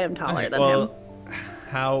taller than him.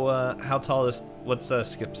 How tall is what's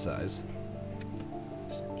Skip's size?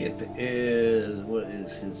 Skip is what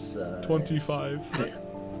is his 25.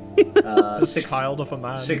 Child of a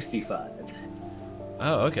man. 65.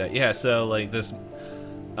 Oh, okay. Yeah, so like this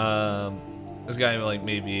this guy, like,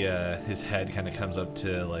 maybe his head kind of comes up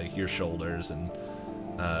to like your shoulders, and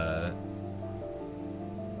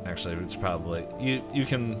actually it's probably you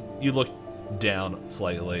look down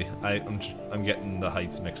slightly. I'm getting the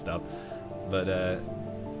heights mixed up, but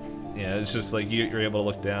Yeah, it's just like you're able to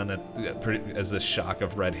look down as this shock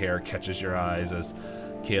of red hair catches your eyes as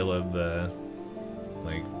Caleb,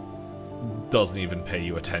 like, doesn't even pay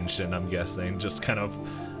you attention. I'm guessing, just kind of.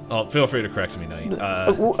 Oh, feel free to correct me, Nite. I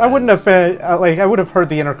wouldn't have been like I would have heard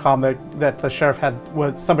the intercom that the sheriff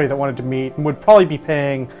was somebody that wanted to meet, and would probably be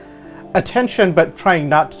paying attention, but trying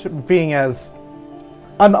not to being as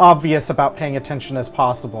unobvious about paying attention as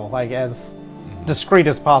possible, like as discreet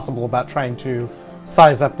as possible about trying to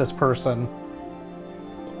size up this person.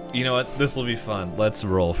 You know what? This will be fun. Let's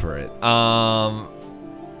roll for it.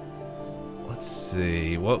 Let's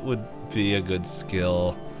see. What would be a good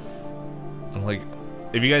skill? I'm like,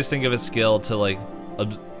 if you guys think of a skill to like,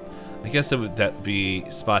 I guess it would be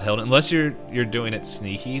spot held. Unless you're doing it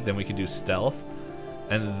sneaky, then we could do stealth,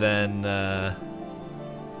 and then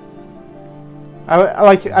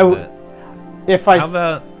if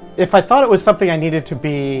I thought it was something I needed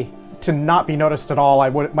to not be noticed at all, I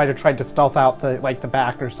might have tried to stealth out the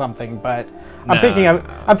back or something. But I'm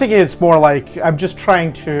thinking it's more like I'm just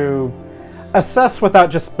trying to assess without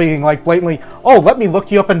just being like blatantly, oh, let me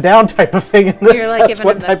look you up and down type of thing. And you're like giving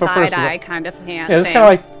him the side eye kind of hand. Yeah, it's kind of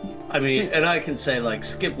like. I mean, and I can say, like,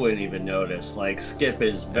 Skip wouldn't even notice. Like, Skip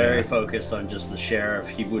is very focused on just the sheriff.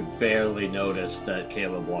 He would barely notice that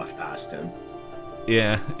Caleb walked past him.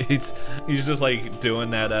 Yeah, he's just like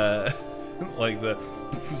doing that, like the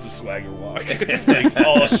swagger walk, like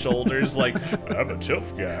all shoulders, like I'm a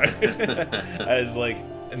tough guy. As like,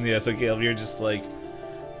 and yeah, so Caleb, you're just like,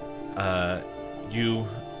 you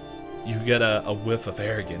get a whiff of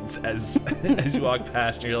arrogance as you walk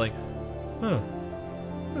past, and you're like, huh.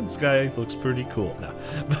 This guy looks pretty cool now,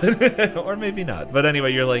 but, or maybe not. But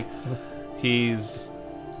anyway, you're like,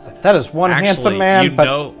 that is one handsome man. But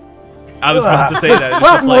I was about to say that.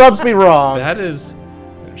 Something like, rubs me wrong. That is,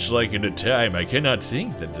 it's like in a time I cannot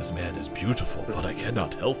think that this man is beautiful, but I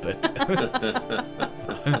cannot help it.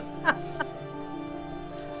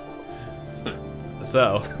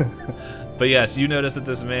 So, but yes, you notice that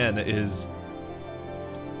this man is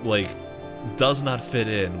like does not fit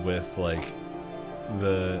in with like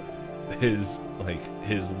his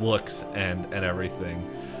looks and everything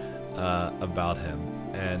about him,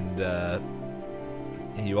 and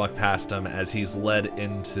you walk past him as he's led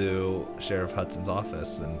into Sheriff Hudson's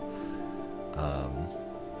office, and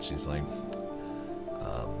she's like,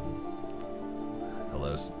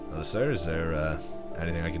 hello sir, is there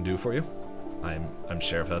anything I can do for you? I'm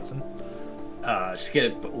Sheriff Hudson.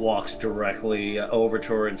 Skip walks directly over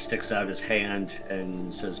to her and sticks out his hand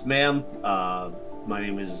and says, ma'am, my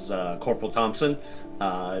name is Corporal Thompson.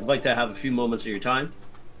 I'd like to have a few moments of your time.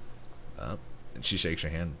 And she shakes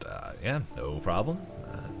your hand. Yeah, no problem.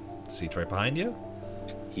 Seat right behind you.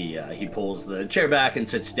 He pulls the chair back and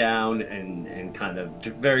sits down and kind of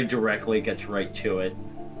very directly gets right to it.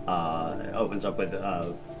 Opens up with,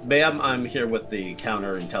 ma'am, I'm here with the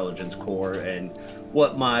Counterintelligence Corps, and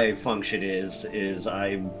what my function is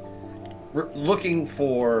I'm looking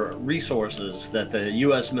for resources that the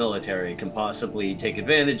U.S. military can possibly take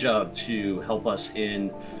advantage of to help us in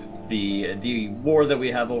the war that we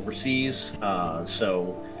have overseas.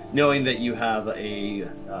 So knowing that you have a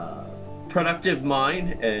productive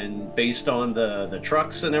mine, and based on the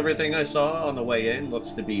trucks and everything I saw on the way in,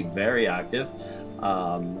 looks to be very active.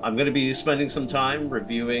 I'm going to be spending some time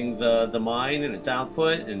reviewing the mine and its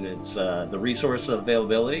output and its the resource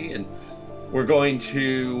availability, and we're going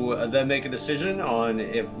to then make a decision on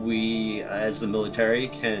if we, as the military,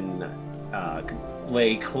 can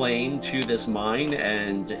lay claim to this mine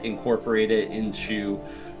and incorporate it into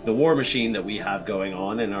the war machine that we have going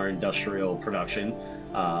on in our industrial production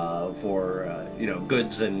for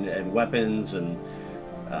goods and weapons and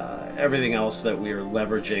everything else that we are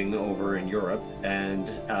leveraging over in Europe. And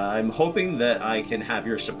I'm hoping that I can have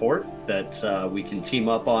your support, that we can team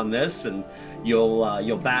up on this, and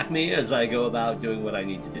you'll back me as I go about doing what I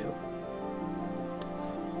need to do.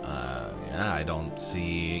 Yeah, I don't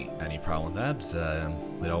see any problem with that.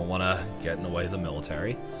 We don't want to get in the way of the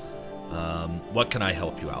military. What can I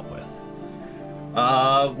help you out with?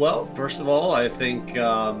 Well, first of all, I think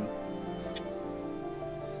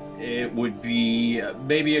it would be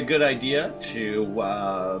maybe a good idea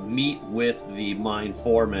to meet with the mine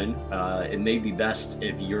foreman. It may be best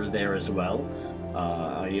if you're there as well.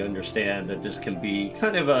 I understand that this can be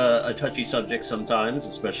kind of a touchy subject sometimes,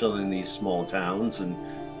 especially in these small towns, and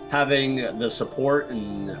having the support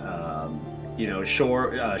and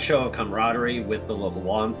show of camaraderie with the local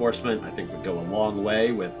law enforcement, I think would go a long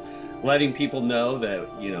way with letting people know that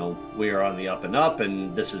we are on the up and up,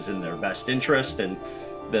 and this is in their best interest and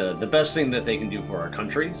the best thing that they can do for our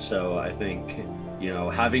country. So I think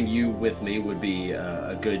having you with me would be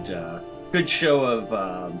a good show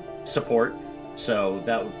of support. So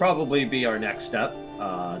that would probably be our next step,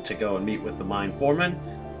 to go and meet with the mine foreman.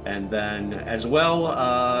 And then as well,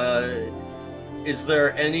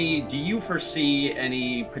 do you foresee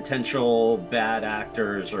any potential bad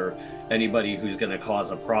actors or anybody who's going to cause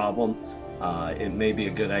a problem? It may be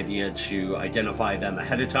a good idea to identify them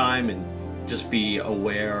ahead of time and just be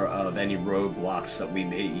aware of any roadblocks that we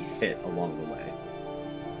may hit along the way.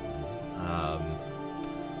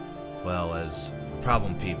 Well, as for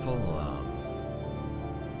problem people,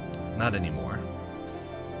 not anymore.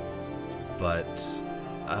 But,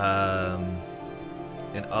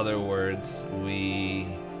 in other words,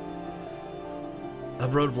 a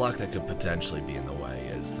roadblock that could potentially be in the way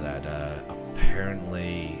is that,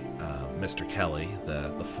 apparently, Mr. Kelly,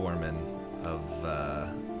 the foreman of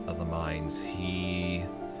the mines,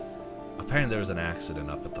 apparently there was an accident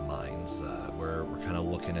up at the mines. We're kind of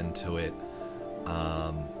looking into it,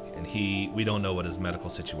 and we don't know what his medical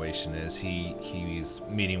situation is. He's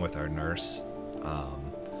meeting with our nurse,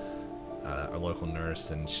 our local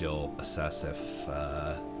nurse, and she'll assess if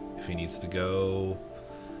he needs to go.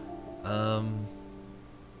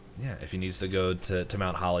 If he needs to go to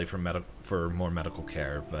Mount Holly for more medical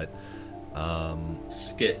care, but.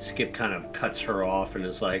 Skip kind of cuts her off and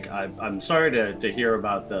is like, I'm sorry to hear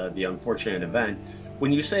about the unfortunate event.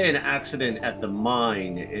 When you say an accident at the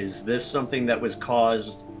mine, is this something that was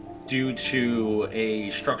caused due to a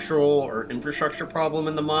structural or infrastructure problem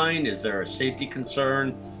in the mine? Is there a safety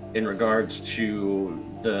concern in regards to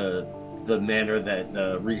the manner that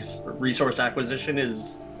the resource acquisition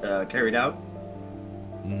is carried out?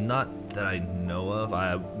 Not that I know of.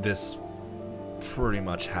 This pretty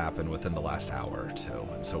much happened within the last hour or two,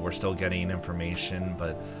 and so we're still getting information,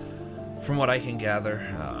 but from what I can gather,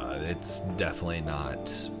 it's definitely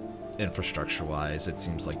not infrastructure-wise. It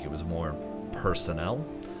seems like it was more personnel.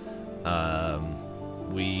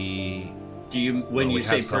 When you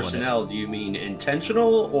say personnel, do you mean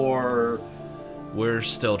intentional, or? We're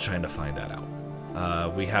still trying to find that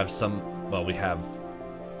out. We have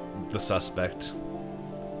the suspect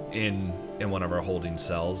in one of our holding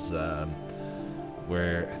cells,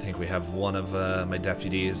 where I think we have one of my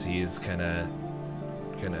deputies. He's kind of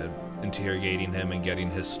interrogating him and getting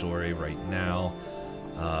his story right now.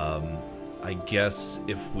 I guess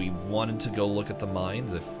if we wanted to go look at the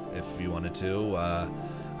mines, if you wanted to,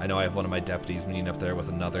 I know I have one of my deputies meeting up there with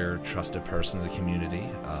another trusted person in the community,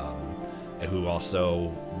 who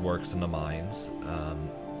also works in the mines,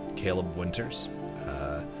 Caleb Winters.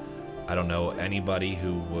 I don't know anybody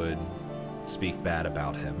who would speak bad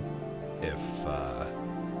about him.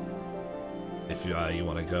 If you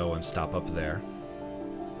want to go and stop up there.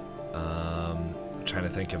 I'm trying to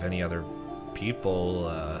think of any other people.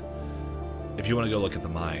 If you want to go look at the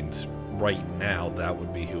mine right now, that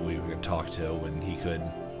would be who we would talk to, and he could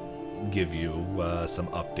give you some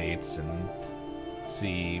updates and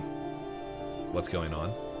see what's going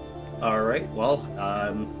on. All right. Well,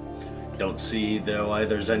 don't see why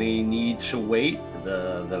there's any need to wait.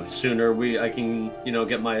 The sooner I can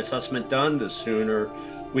get my assessment done, the sooner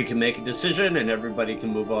we can make a decision and everybody can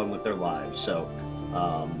move on with their lives. So,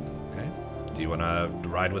 okay. Do you want to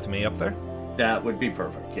ride with me up there? That would be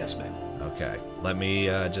perfect. Yes, ma'am. Okay. Let me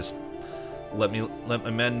let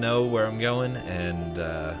my men know where I'm going, and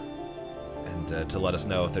to let us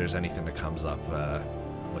know if there's anything that comes up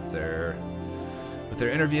with their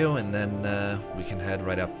interview, and then we can head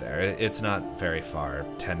right up there. It's not very far,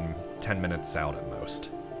 10 minutes out at most.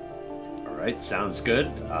 All right, sounds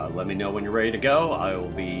good. Let me know when you're ready to go. I will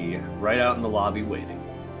be right out in the lobby waiting.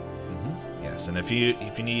 Mm-hmm. Yes, and if you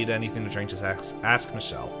need anything to drink, just ask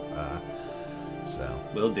Michelle. So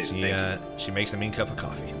will do. She makes a mean cup of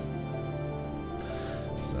coffee.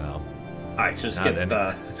 So. All right, so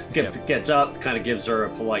Skip gets up, kind of gives her a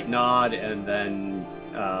polite nod, and then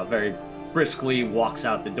very briskly walks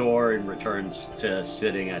out the door and returns to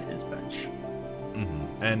sitting at his bench.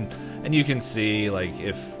 Mm-hmm. And you can see, like,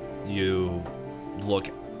 if you look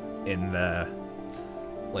in the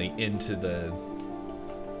into the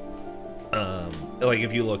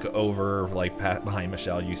if you look over behind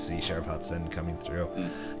Michelle, you see Sheriff Hudson coming through.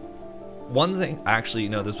 One thing, actually,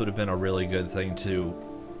 this would have been a really good thing to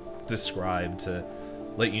describe to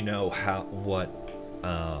let you know what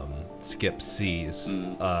Skip sees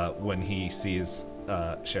when he sees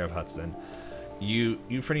Sheriff Hudson. You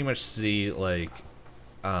pretty much see,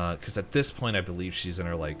 because at this point I believe she's in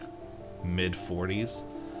her mid 40s,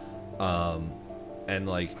 and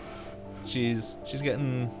she's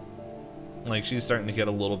getting she's starting to get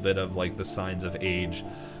a little bit of the signs of age,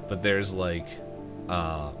 but there's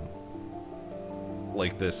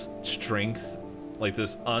like this strength, like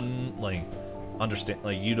this understand,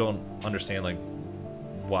 like you don't understand like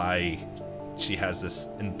why she has this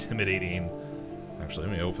intimidating. Actually,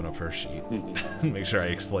 let me open up her sheet, make sure I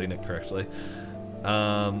explain it correctly.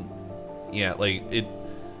 Yeah, like it.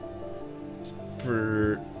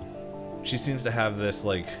 She seems to have this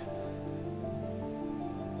like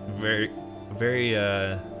very.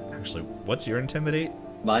 Actually, what's your intimidate?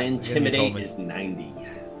 My intimidate is 90.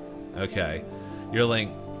 Okay, you're like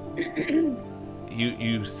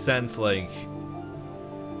you sense like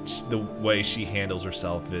the way she handles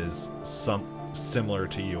herself is similar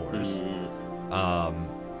to yours. A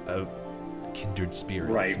kindred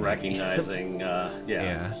spirits, Right, maybe. recognizing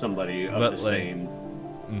Yeah. somebody of But, the like, same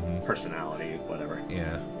personality, whatever.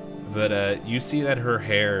 Yeah, but you see that her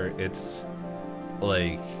hair, it's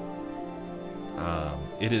like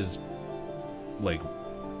it is like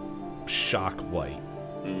shock white.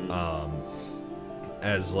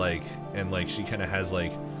 As like, and like she kind of has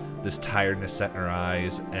like this tiredness set in her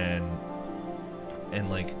eyes, and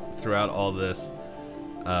like throughout all this,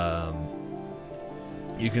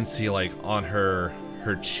 you can see like on her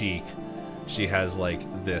cheek, she has like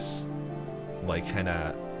this like kind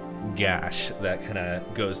of gash that kind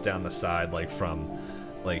of goes down the side, like from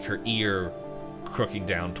like her ear crooking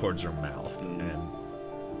down towards her mouth, and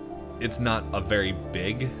it's not a very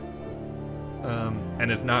big,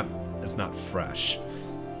 and it's not fresh,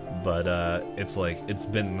 but it's like it's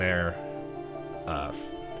been there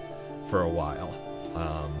for a while.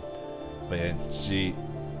 But yeah, she,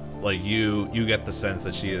 like, you get the sense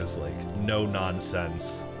that she is like no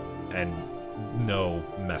nonsense and no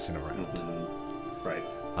messing around. Right.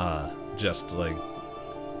 Just like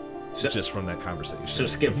So- just from that conversation. So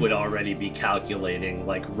Skip would already be calculating,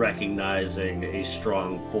 like recognizing a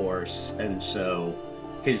strong force, and so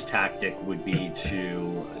his tactic would be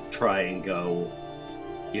to try and go,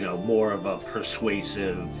 more of a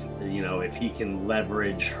persuasive, if he can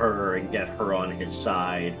leverage her and get her on his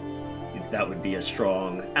side, that would be a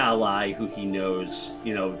strong ally who he knows,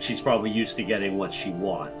 she's probably used to getting what she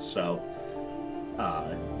wants. So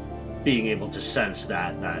being able to sense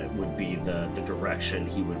that would be the direction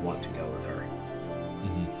he would want to go with her.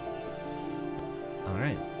 All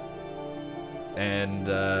right. And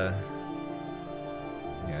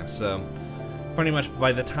yeah, so pretty much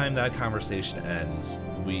by the time that conversation ends,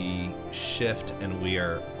 we shift and we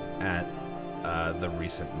are at the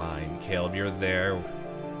recent mine. Caleb, you're there.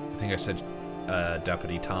 I think I said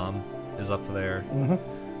Deputy Tom is up there.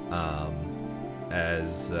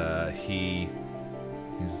 As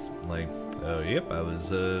he's like, oh yep, I was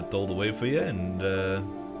told to wait for you, and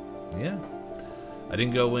yeah, I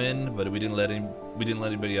didn't go in, but we didn't let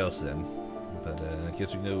anybody else in. But I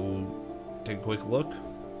guess we can go take a quick look.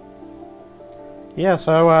 Yeah,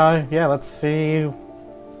 so yeah, let's see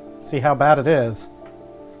how bad it is.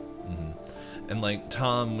 And like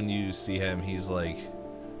Tom, when you see him, he's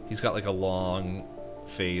got like a long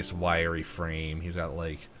face, wiry frame. He's got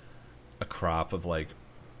like a crop of like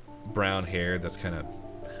brown hair that's kind of,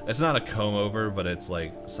 it's not a comb over, but it's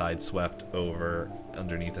like side swept over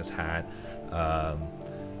underneath his hat.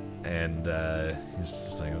 And he's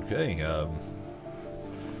just like, okay,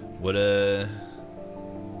 what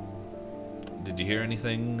did you hear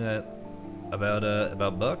anything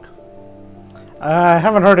about Buck? I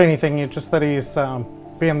haven't heard anything. It's just that he's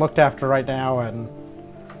being looked after right now, and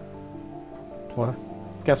well,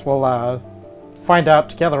 guess we'll find out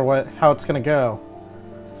together how it's going to go.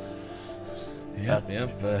 Yep.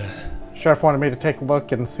 Sheriff wanted me to take a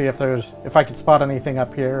look and see if I could spot anything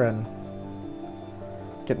up here and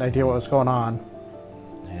get an idea what was going on.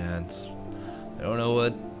 Yeah, I don't know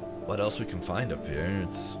what else we can find up here.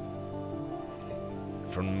 It's,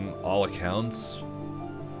 from all accounts,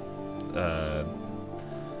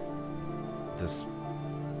 this,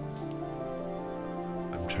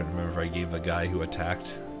 I'm trying to remember if I gave the guy who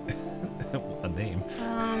attacked a name.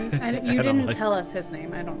 You didn't tell us his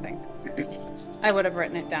name, I don't think. I would have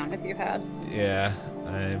written it down if you had. Yeah,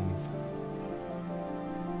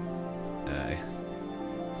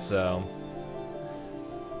 so,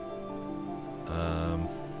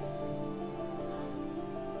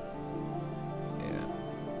 yeah,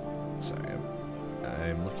 sorry,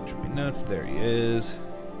 I'm looking through my notes. There he is.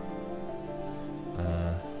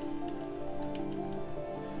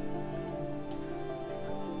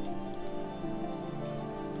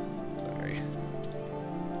 Sorry.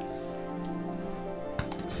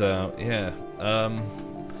 So, yeah,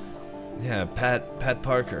 yeah, Pat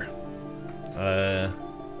Parker.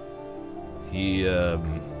 He, I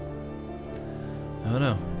don't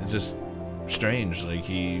know, it's just strange, like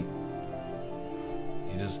he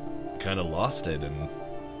just kind of lost it and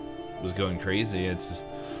was going crazy. It's just,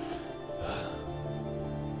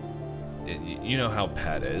 you know how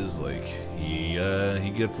Pat is. Like he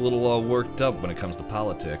gets a little all worked up when it comes to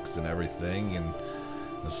politics and everything, and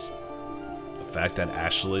this, the fact that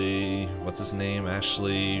Ashley, what's his name,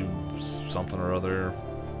 Ashley something or other,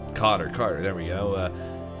 Carter, there we go,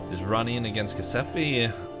 is running against Giuseppe.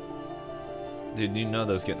 Dude, you know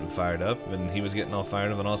that was getting fired up, and he was getting all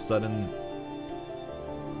fired up, and all of a sudden,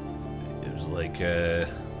 it was like, I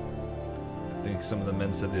think some of the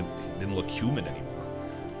men said that he didn't look human anymore.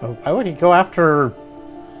 Oh, why would he go after...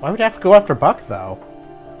 Why would he have to go after Buck, though?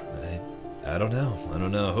 I don't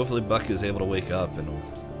know. Hopefully Buck is able to wake up and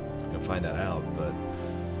we'll find that out, but...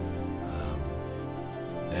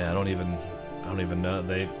 yeah, I don't even know.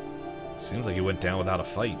 It seems like he went down without a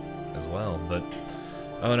fight as well, but...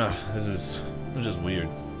 Oh no, this is just weird.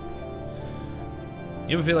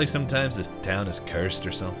 You ever feel like sometimes this town is cursed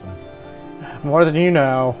or something? More than you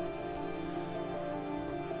know.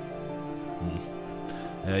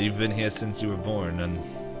 You've been here since you were born, and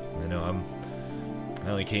you know I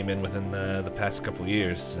only came in within the past couple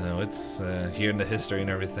years, so it's hearing the history and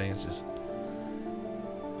everything. It's just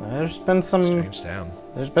There's been some strange town.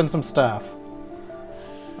 There's been some stuff.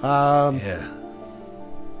 Yeah.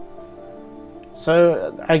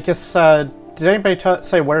 So I guess did anybody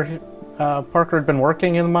say where Parker had been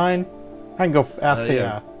working in the mine? I can go ask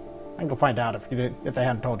yeah. I can go find out if they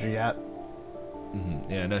hadn't told you yet.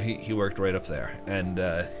 Yeah, no, he worked right up there, and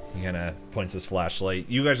he kind of points his flashlight.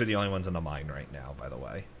 You guys are the only ones in the mine right now, by the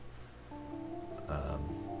way.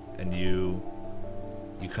 And you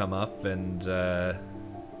come up, and yeah,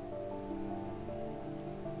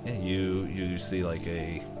 you see like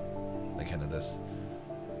kind of this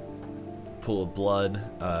pool of blood,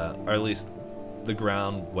 or at least the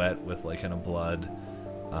ground wet with like kind of blood.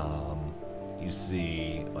 You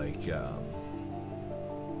see like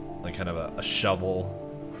kind of a shovel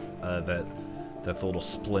that's a little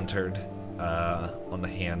splintered on the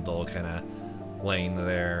handle, kind of laying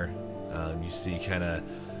there. You see kind of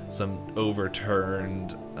some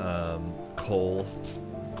overturned coal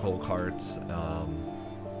carts,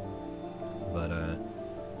 but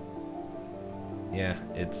yeah,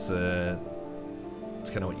 it's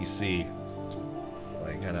kind of what you see,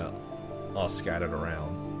 like kind of all scattered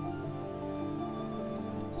around.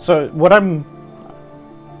 So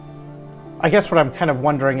I guess what I'm kind of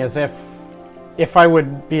wondering is if I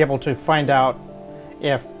would be able to find out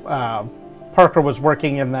if Parker was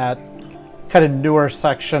working in that kind of newer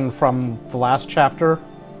section from the last chapter.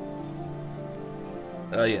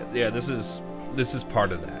 Yeah. This is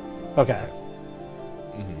part of that. Okay.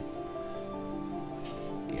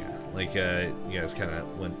 Yeah, like you guys kind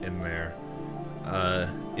of went in there.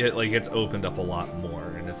 It's opened up a lot more,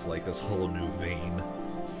 and it's like this whole new vein,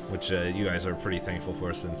 which you guys are pretty thankful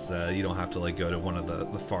for, since you don't have to like go to one of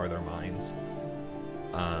the farther mines.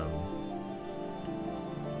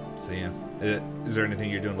 So yeah, is there anything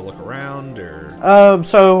you're doing to look around, or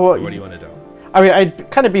so what do you want to do? I mean, I'd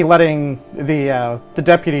kind of be letting the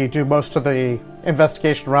deputy do most of the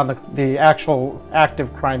investigation around the actual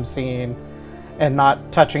active crime scene, and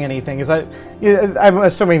not touching anything. I'm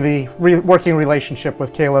assuming the working relationship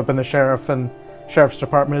with Caleb and the sheriff and sheriff's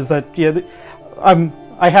department is that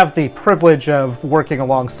I have the privilege of working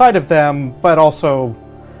alongside of them, but also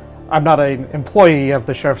I'm not an employee of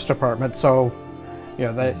the sheriff's department, so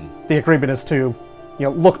the agreement is to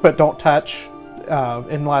look but don't touch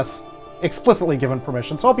unless explicitly given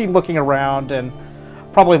permission. So I'll be looking around and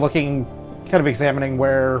probably kind of examining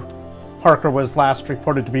where Parker was last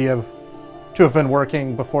reported to have been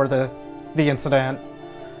working before the incident,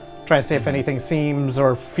 trying to see if anything seems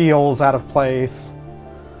or feels out of place.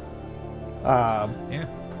 Yeah.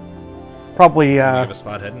 Probably. Give a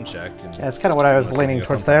spot hidden check. Yeah, it's kind of what I was leaning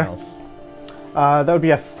towards there. That would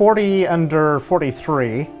be a 40 under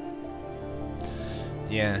 43.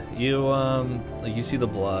 Yeah, you you see the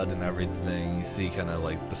blood and everything. You see kind of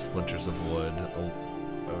like the splinters of wood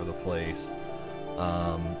over the place.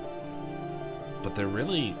 But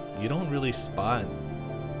you don't really spot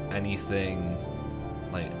anything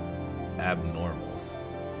like abnormal.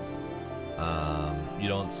 You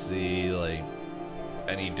don't see like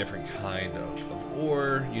any different kind of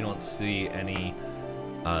ore. You don't see any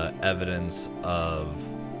evidence of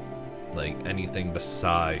like anything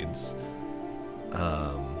besides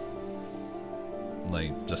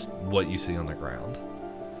like just what you see on the ground.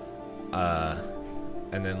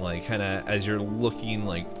 And then like kind of as you're looking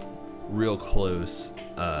like real close,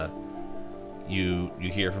 you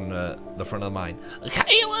hear from the front of the mine,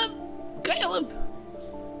 Caleb,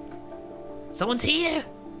 someone's here.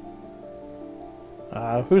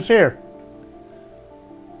 Who's here?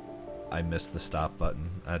 I missed the stop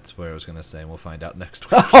button. That's where I was gonna say. And we'll find out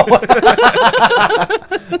next week. I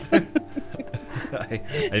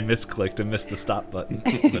misclicked and missed the stop button.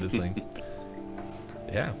 But it's like,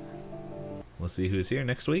 yeah. We'll see who's here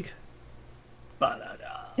next week.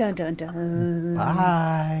 Ba-da-da. Dun dun dun.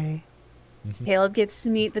 Bye. Caleb gets to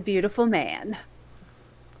meet the beautiful man.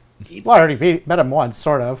 Well, I already met him once,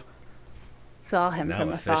 sort of. Saw him Now from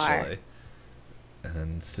afar. officially.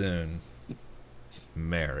 And soon,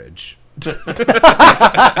 marriage. That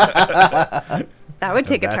would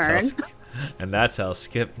take a And turn. that's how- and that's how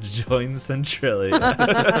Skip joins Centralia.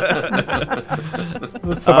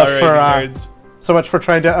 So much for nerds. so much for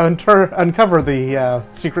trying to uncover the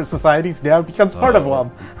secret societies. Now he becomes part of Oh.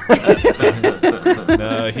 one.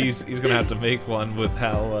 No, he's gonna have to make one with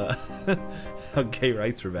how gay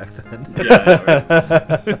rights were back then.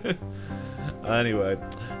 Yeah, right. Anyway,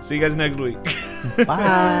 see you guys next week. Bye.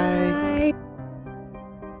 Bye.